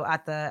also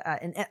at the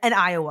in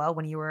Iowa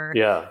when you were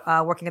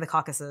working in the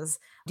caucuses.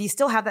 Do you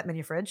still have that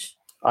mini fridge?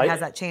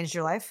 Has that changed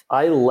your life?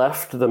 I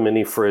left the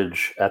mini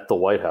fridge at the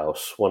White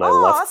House when I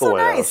left the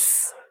White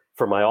House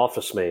for my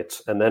office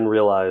mates, and then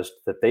realized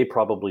that they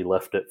probably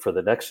left it for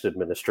the next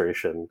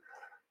administration.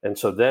 And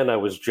so then I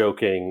was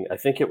joking, I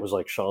think it was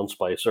like Sean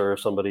Spicer or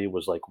somebody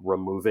was like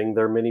removing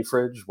their mini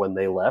fridge when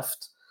they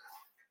left.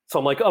 So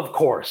I'm like, of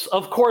course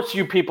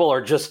you people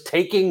are just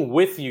taking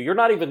with you. You're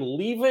not even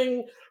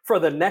leaving for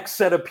the next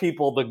set of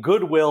people the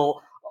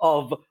goodwill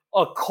of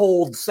a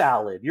cold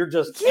salad. You're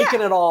just taking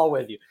it all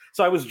with you.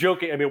 So I was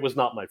joking. I mean, it was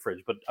not my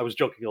fridge, but I was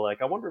joking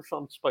like, I wonder if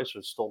Sean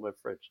Spicer stole my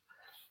fridge.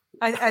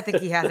 I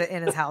think he has it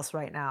in his house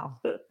right now.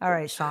 All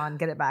right, Sean,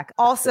 get it back.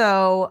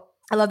 Also,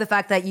 I love the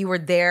fact that you were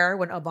there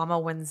when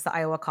Obama wins the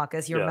Iowa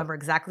caucus. You remember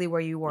exactly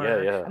where you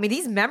were. Yeah. I mean,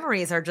 these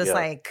memories are just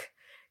like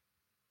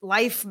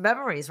life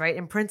memories, right?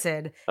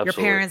 Imprinted. Absolutely. Your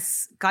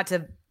parents got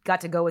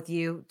to go with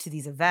you to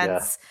these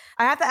events.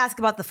 I have to ask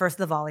about the first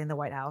Diwali in the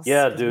White House.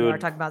 Yeah, dude. We are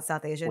talking about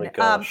South Asian.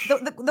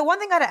 The one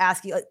thing I got to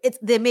ask you, it's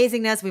the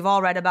amazingness. We've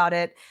all read about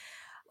it.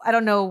 I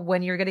don't know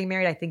when you're getting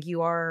married. I think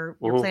you're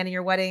planning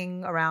your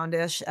wedding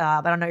around-ish. But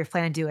I don't know if you're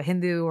planning to do a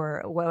Hindu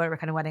or whatever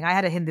kind of wedding. I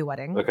had a Hindu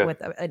wedding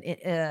with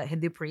a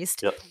Hindu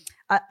priest. Yep.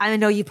 I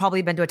know you've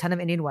probably been to a ton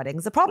of Indian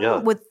weddings. The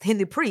problem with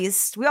Hindu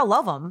priests, we all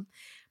love them,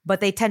 but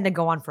they tend to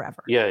go on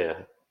forever.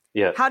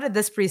 Yeah. How did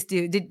this priest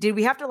do? Did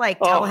we have to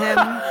tell him?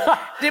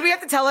 Did we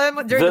have to tell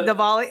him during the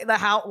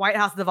White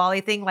House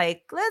Diwali thing?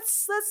 Like,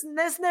 let's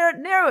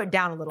narrow it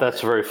down a little.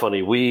 That's bit. very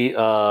funny. We,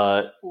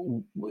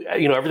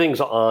 everything's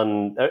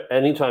on.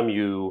 Anytime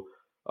you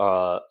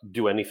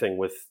do anything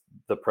with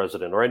the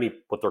president or any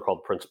what they're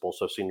called principal,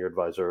 so senior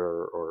advisor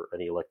or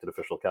any elected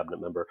official, cabinet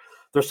member,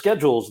 their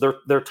schedules,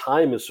 their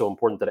time is so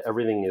important that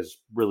everything is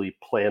really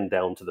planned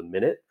down to the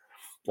minute,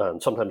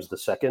 sometimes the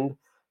second.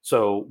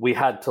 So we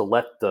had to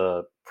let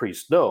the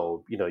priest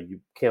know, you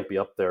can't be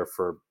up there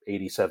for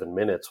 87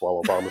 minutes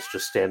while Obama's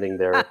just standing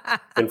there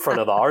in front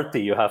of the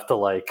Arti. You have to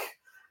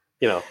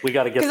we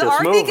got to get this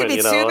moving. The Arti can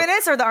be 2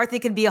 minutes or the Arti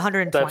can be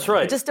 120. That's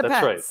right. It just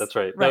depends. That's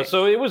right. No,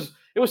 so it was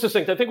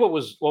distinct. I think what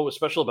was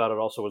special about it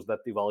also was that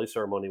Diwali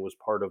ceremony was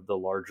part of the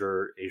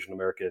larger Asian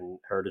American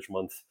Heritage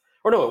Month.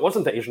 Or no, it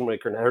wasn't the Asian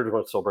American Heritage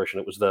Month celebration.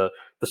 It was the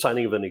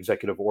signing of an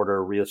executive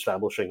order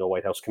reestablishing a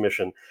White House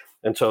commission.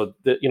 And so,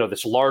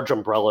 this large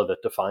umbrella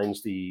that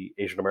defines the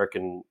Asian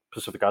American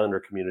Pacific Islander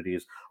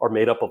communities are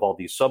made up of all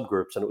these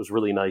subgroups. And it was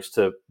really nice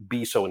to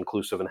be so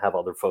inclusive and have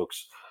other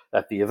folks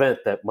at the event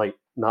that might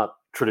not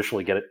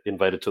traditionally get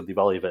invited to the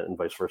Diwali event and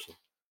vice versa.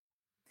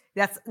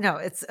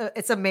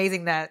 It's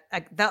amazing that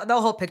the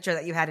whole picture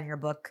that you had in your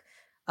book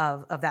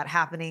of that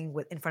happening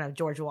in front of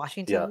George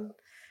Washington.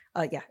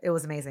 It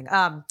was amazing.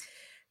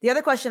 The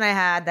other question I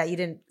had that you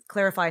didn't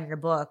clarify in your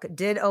book, you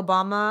gave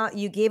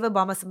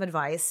Obama some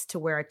advice to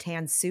wear a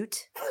tan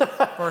suit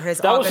for his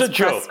That August was a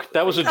joke.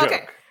 That was a joke.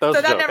 Okay.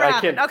 That never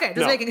happened. Okay,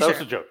 just making sure. That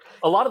was a joke.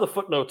 A lot of the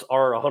footnotes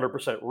are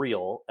 100%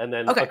 real, and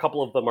then a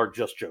couple of them are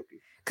just joking.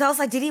 Because I was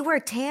like, did he wear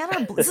tan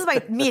or blue? This is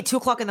me at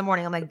 2:00 in the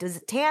morning. I'm like, does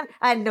it tan?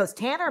 I didn't know it's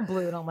tan or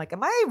blue. And I'm like,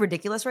 am I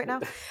ridiculous right now?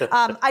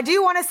 I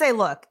do want to say,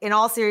 look, in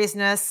all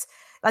seriousness,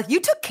 you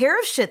took care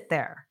of shit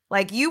there.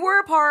 You were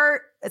a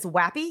part, it's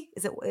WAPI.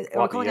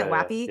 We're calling it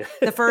WAPI. Yeah.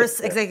 The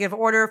first executive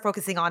order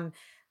focusing on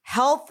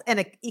health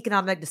and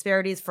economic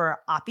disparities for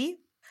API,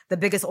 the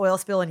biggest oil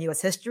spill in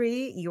U.S.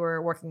 history. You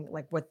were working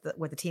with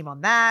the team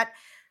on that.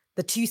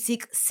 The 2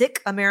 sick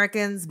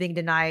Americans being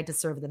denied to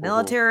serve the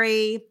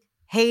military,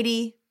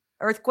 Haiti,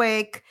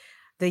 earthquake,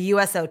 the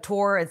USO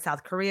tour in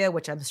South Korea,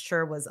 which I'm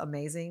sure was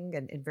amazing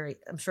and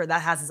I'm sure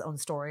that has its own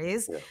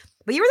stories. Yeah.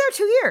 But you were there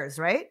 2 years,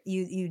 right?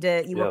 You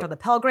worked on the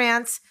Pell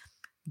Grants,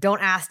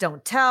 Don't Ask,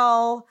 Don't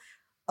Tell,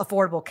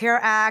 Affordable Care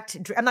Act.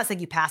 I'm not saying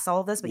you passed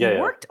all of this, but you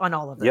worked on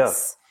all of this. Yeah.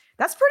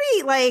 That's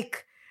pretty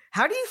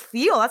how do you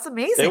feel? That's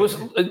amazing. It was,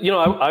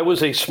 I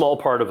was a small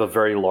part of a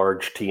very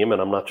large team, and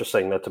I'm not just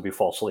saying that to be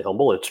falsely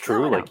humble. It's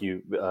true.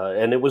 No.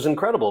 And it was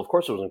incredible. Of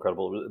course, it was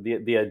incredible.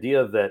 The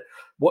idea that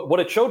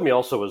what it showed me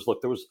also was,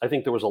 look, I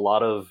think there was a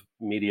lot of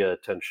media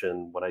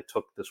attention when I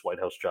took this White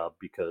House job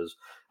because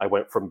I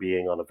went from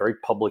being on a very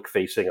public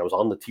facing. I was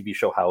on the TV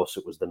show House.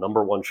 It was the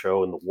 #1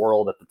 show in the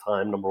world at the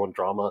time, #1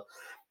 drama.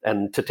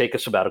 And to take a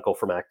sabbatical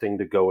from acting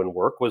to go and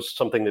work was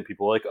something that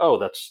people were like, oh,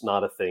 that's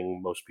not a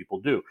thing most people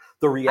do.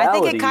 The reality, I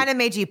think it kind of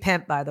made you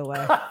pimp, by the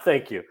way.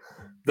 Thank you.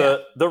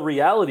 The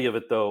reality of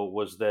it, though,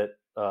 was that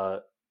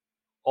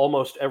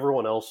almost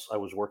everyone else I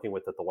was working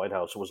with at the White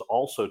House was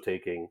also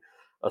taking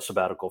a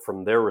sabbatical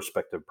from their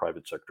respective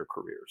private sector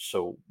careers.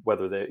 So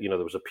whether there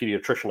was a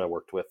pediatrician I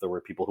worked with, there were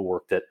people who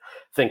worked at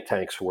think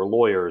tanks, who were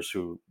lawyers,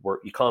 who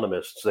were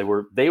economists.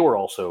 They were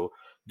also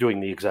doing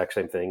the exact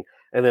same thing.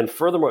 And then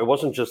furthermore, it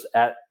wasn't just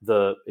at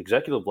the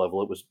executive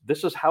level.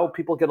 This is how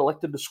people get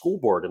elected to school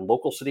board and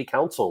local city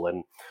council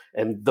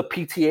and the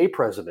PTA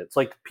presidents.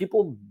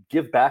 People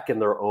give back in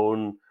their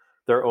own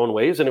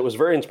ways. And it was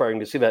very inspiring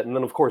to see that. And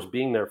then, of course,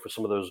 being there for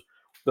some of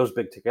those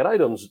big ticket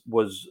items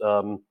was,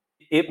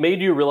 it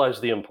made you realize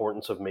the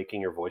importance of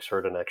making your voice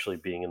heard and actually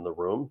being in the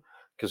room,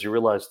 because you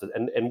realized that,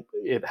 and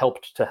it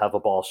helped to have a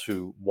boss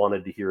who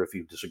wanted to hear if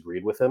you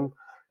disagreed with him.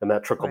 And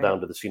that trickled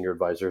down to the senior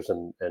advisors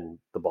and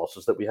the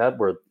bosses that we had,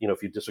 where,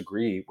 if you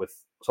disagree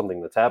with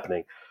something that's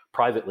happening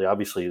privately,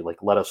 obviously,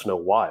 let us know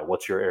why.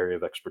 What's your area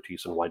of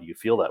expertise and why do you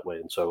feel that way?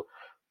 And so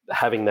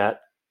having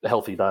that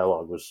healthy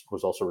dialogue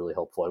was also really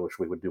helpful. I wish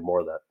we would do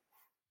more of that.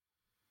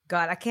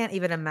 God, I can't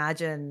even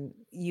imagine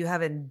you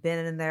having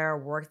been in there,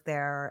 worked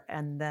there,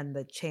 and then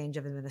the change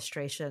of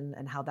administration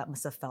and how that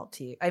must have felt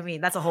to you. I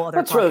mean, that's a whole other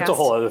podcast. That's a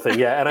whole other thing.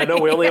 Yeah. And I know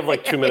we only have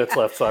like 2 minutes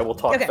left, so I will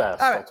talk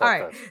fast. All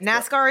right.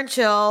 NASCAR and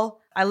chill.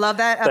 I love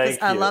that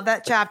episode. I love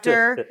that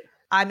chapter.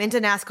 I'm into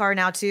NASCAR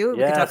now too. We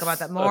can talk about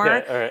that more.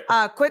 Okay, all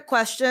right. Quick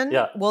question.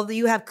 Yeah. Will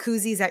you have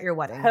koozies at your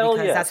wedding? Hell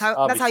because yes,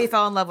 that's how you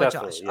fell in love with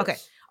Josh. Yes. Okay.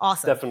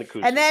 Awesome. Definite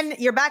koozies. And then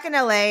you're back in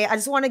LA. I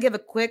just want to give a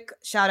quick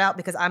shout out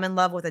because I'm in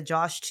love with a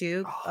Josh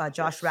too,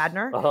 Josh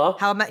Radnor.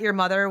 How I Met Your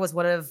Mother was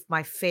one of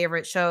my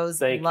favorite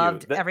shows.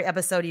 Loved every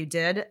episode you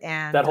did.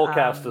 And that whole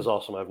cast is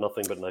awesome. I have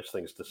nothing but nice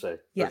things to say.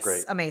 They're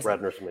great. Amazing.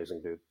 Radnor's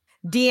amazing, dude.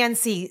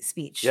 DNC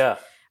speech. Yeah.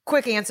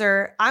 Quick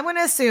answer. I'm going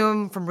to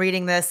assume from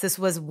reading this is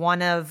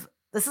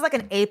like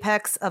an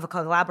apex of a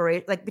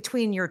collaboration, like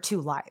between your two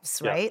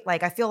lives, right? Yeah.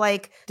 Like, I feel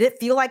like, did it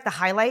feel like the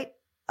highlight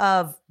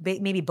of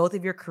maybe both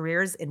of your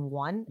careers in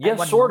one? Yeah,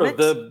 sort of.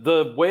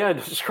 The way I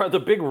described the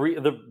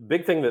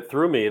big thing that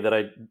threw me that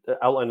I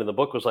outlined in the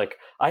book was like,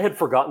 I had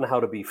forgotten how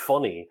to be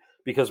funny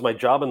because my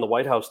job in the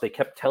White House, they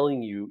kept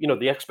telling you,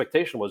 the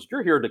expectation was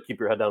you're here to keep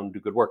your head down and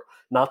do good work,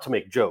 not to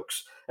make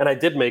jokes. And I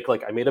did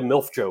I made a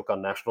MILF joke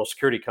on National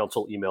Security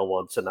Council email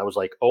once. And I was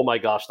like, oh my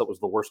gosh, that was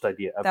the worst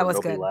idea ever.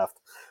 Nobody laughed.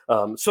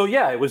 So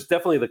yeah, it was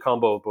definitely the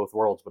combo of both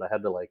worlds, but I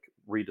had to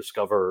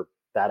rediscover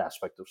that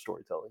aspect of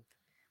storytelling.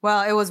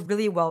 Well, it was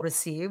really well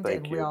received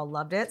and we all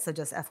loved it. So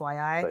just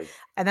FYI.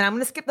 And then I'm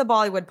going to skip the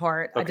Bollywood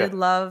part. Okay. I did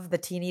love the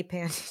teeny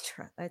panty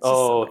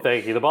dress.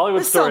 Thank you. The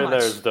Bollywood story in there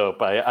is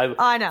dope.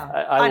 I know.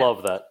 I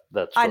love that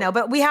story. I know,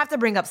 but we have to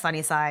bring up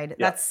Sunnyside.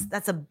 Yeah.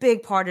 That's a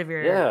big part of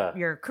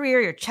your career,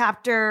 your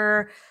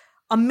chapter.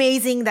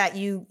 Amazing that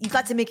you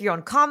got to make your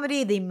own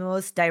comedy, the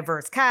most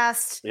diverse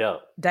cast,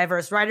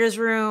 diverse writers'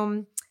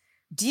 room.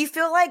 Do you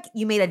feel like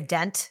you made a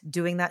dent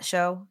doing that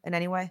show in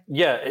any way?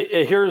 Yeah,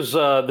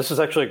 this is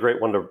actually a great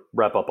one to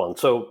wrap up on.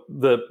 So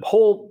the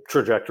whole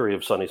trajectory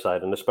of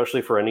Sunnyside, and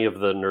especially for any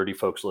of the nerdy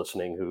folks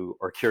listening who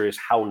are curious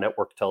how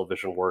network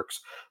television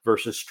works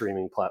versus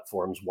streaming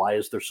platforms, why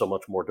is there so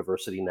much more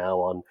diversity now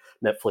on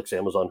Netflix,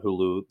 Amazon,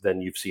 Hulu than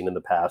you've seen in the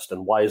past?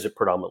 And why is it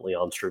predominantly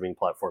on streaming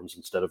platforms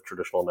instead of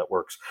traditional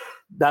networks?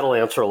 That'll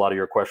answer a lot of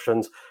your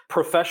questions.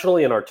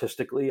 Professionally and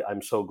artistically,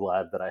 I'm so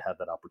glad that I had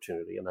that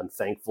opportunity. And I'm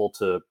thankful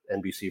to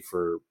NBC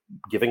for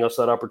giving us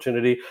that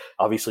opportunity.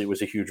 Obviously, it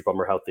was a huge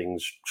bummer how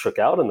things shook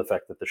out and the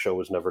fact that the show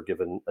was never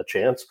given a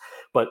chance,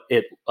 but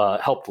it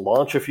helped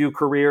launch a few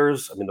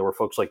careers. I mean, there were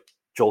folks like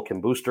Joel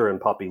Kim Booster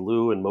and Poppy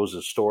Liu and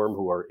Moses Storm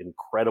who are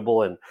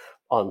incredible and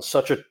on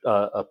such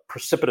a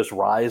precipitous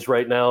rise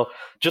right now.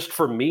 Just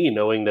for me,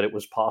 knowing that it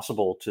was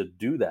possible to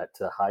do that,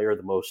 to hire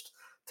the most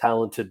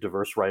talented,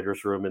 diverse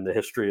writers' room in the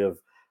history of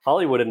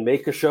Hollywood and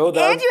make a show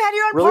that and you had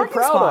your own really parking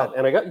proud spot, of.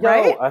 And I got,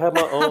 I have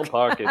my own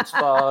parking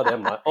spot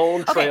and my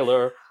own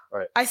trailer. Okay. All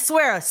right. I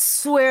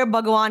swear,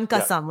 Bhagwan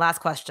Kasam. Last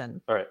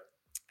question. All right.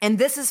 And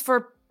this is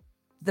for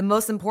the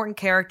most important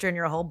character in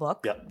your whole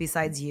book,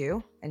 besides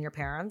you and your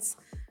parents,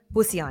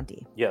 Pussy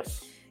Auntie.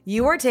 Yes.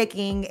 You are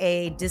taking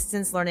a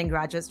distance learning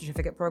graduate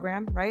certificate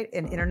program, right?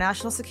 In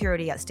international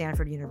security at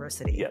Stanford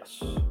University.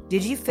 Yes.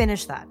 Did you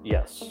finish that?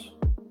 Yes.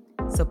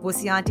 So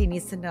Pussy Auntie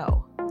needs to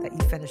know that you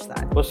finished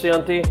that. Pussy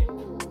Auntie,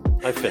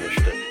 I finished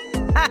it.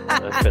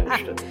 I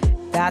finished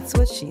it. That's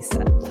what she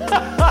said.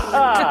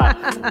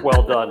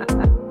 Well done.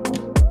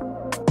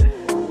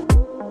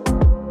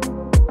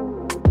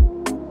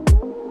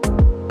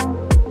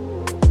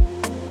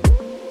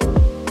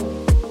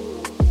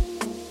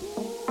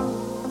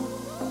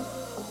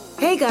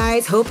 Hey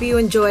guys, hope you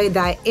enjoyed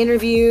that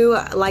interview.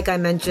 Like I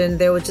mentioned,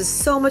 there was just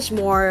so much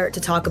more to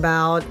talk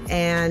about,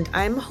 and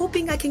I'm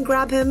hoping I can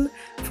grab him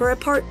for a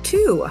part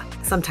 2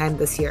 sometime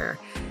this year.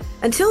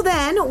 Until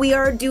then, we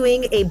are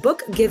doing a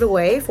book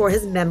giveaway for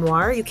his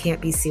memoir, You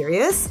Can't Be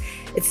Serious.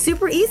 It's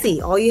super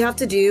easy. All you have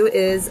to do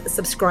is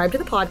subscribe to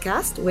the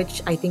podcast,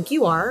 which I think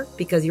you are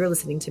because you're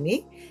listening to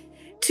me.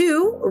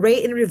 2,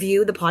 rate and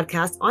review the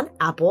podcast on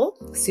Apple.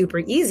 Super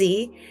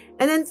easy.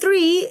 And then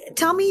 3,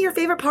 tell me your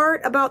favorite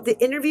part about the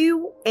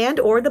interview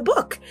and or the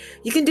book.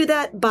 You can do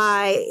that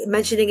by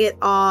mentioning it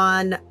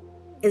on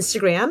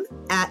Instagram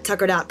at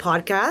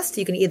Tuckered.podcast.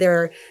 You can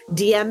either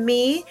DM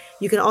me.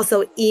 You can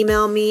also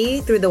email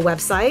me through the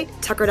website,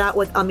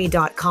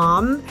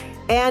 tuckeredoutwithummi.com.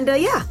 And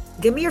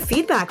give me your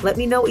feedback. Let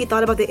me know what you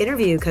thought about the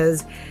interview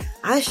because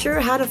I sure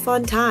had a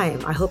fun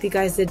time. I hope you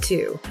guys did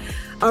too.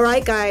 All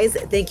right, guys,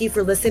 thank you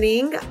for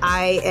listening.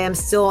 I am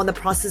still in the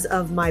process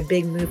of my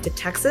big move to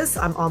Texas.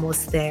 I'm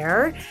almost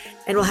there.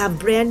 And we'll have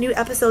brand new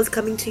episodes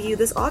coming to you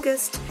this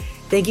August.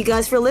 Thank you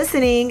guys for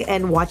listening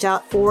and watch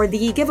out for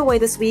the giveaway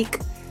this week.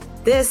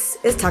 This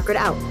is Tuckered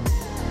Out.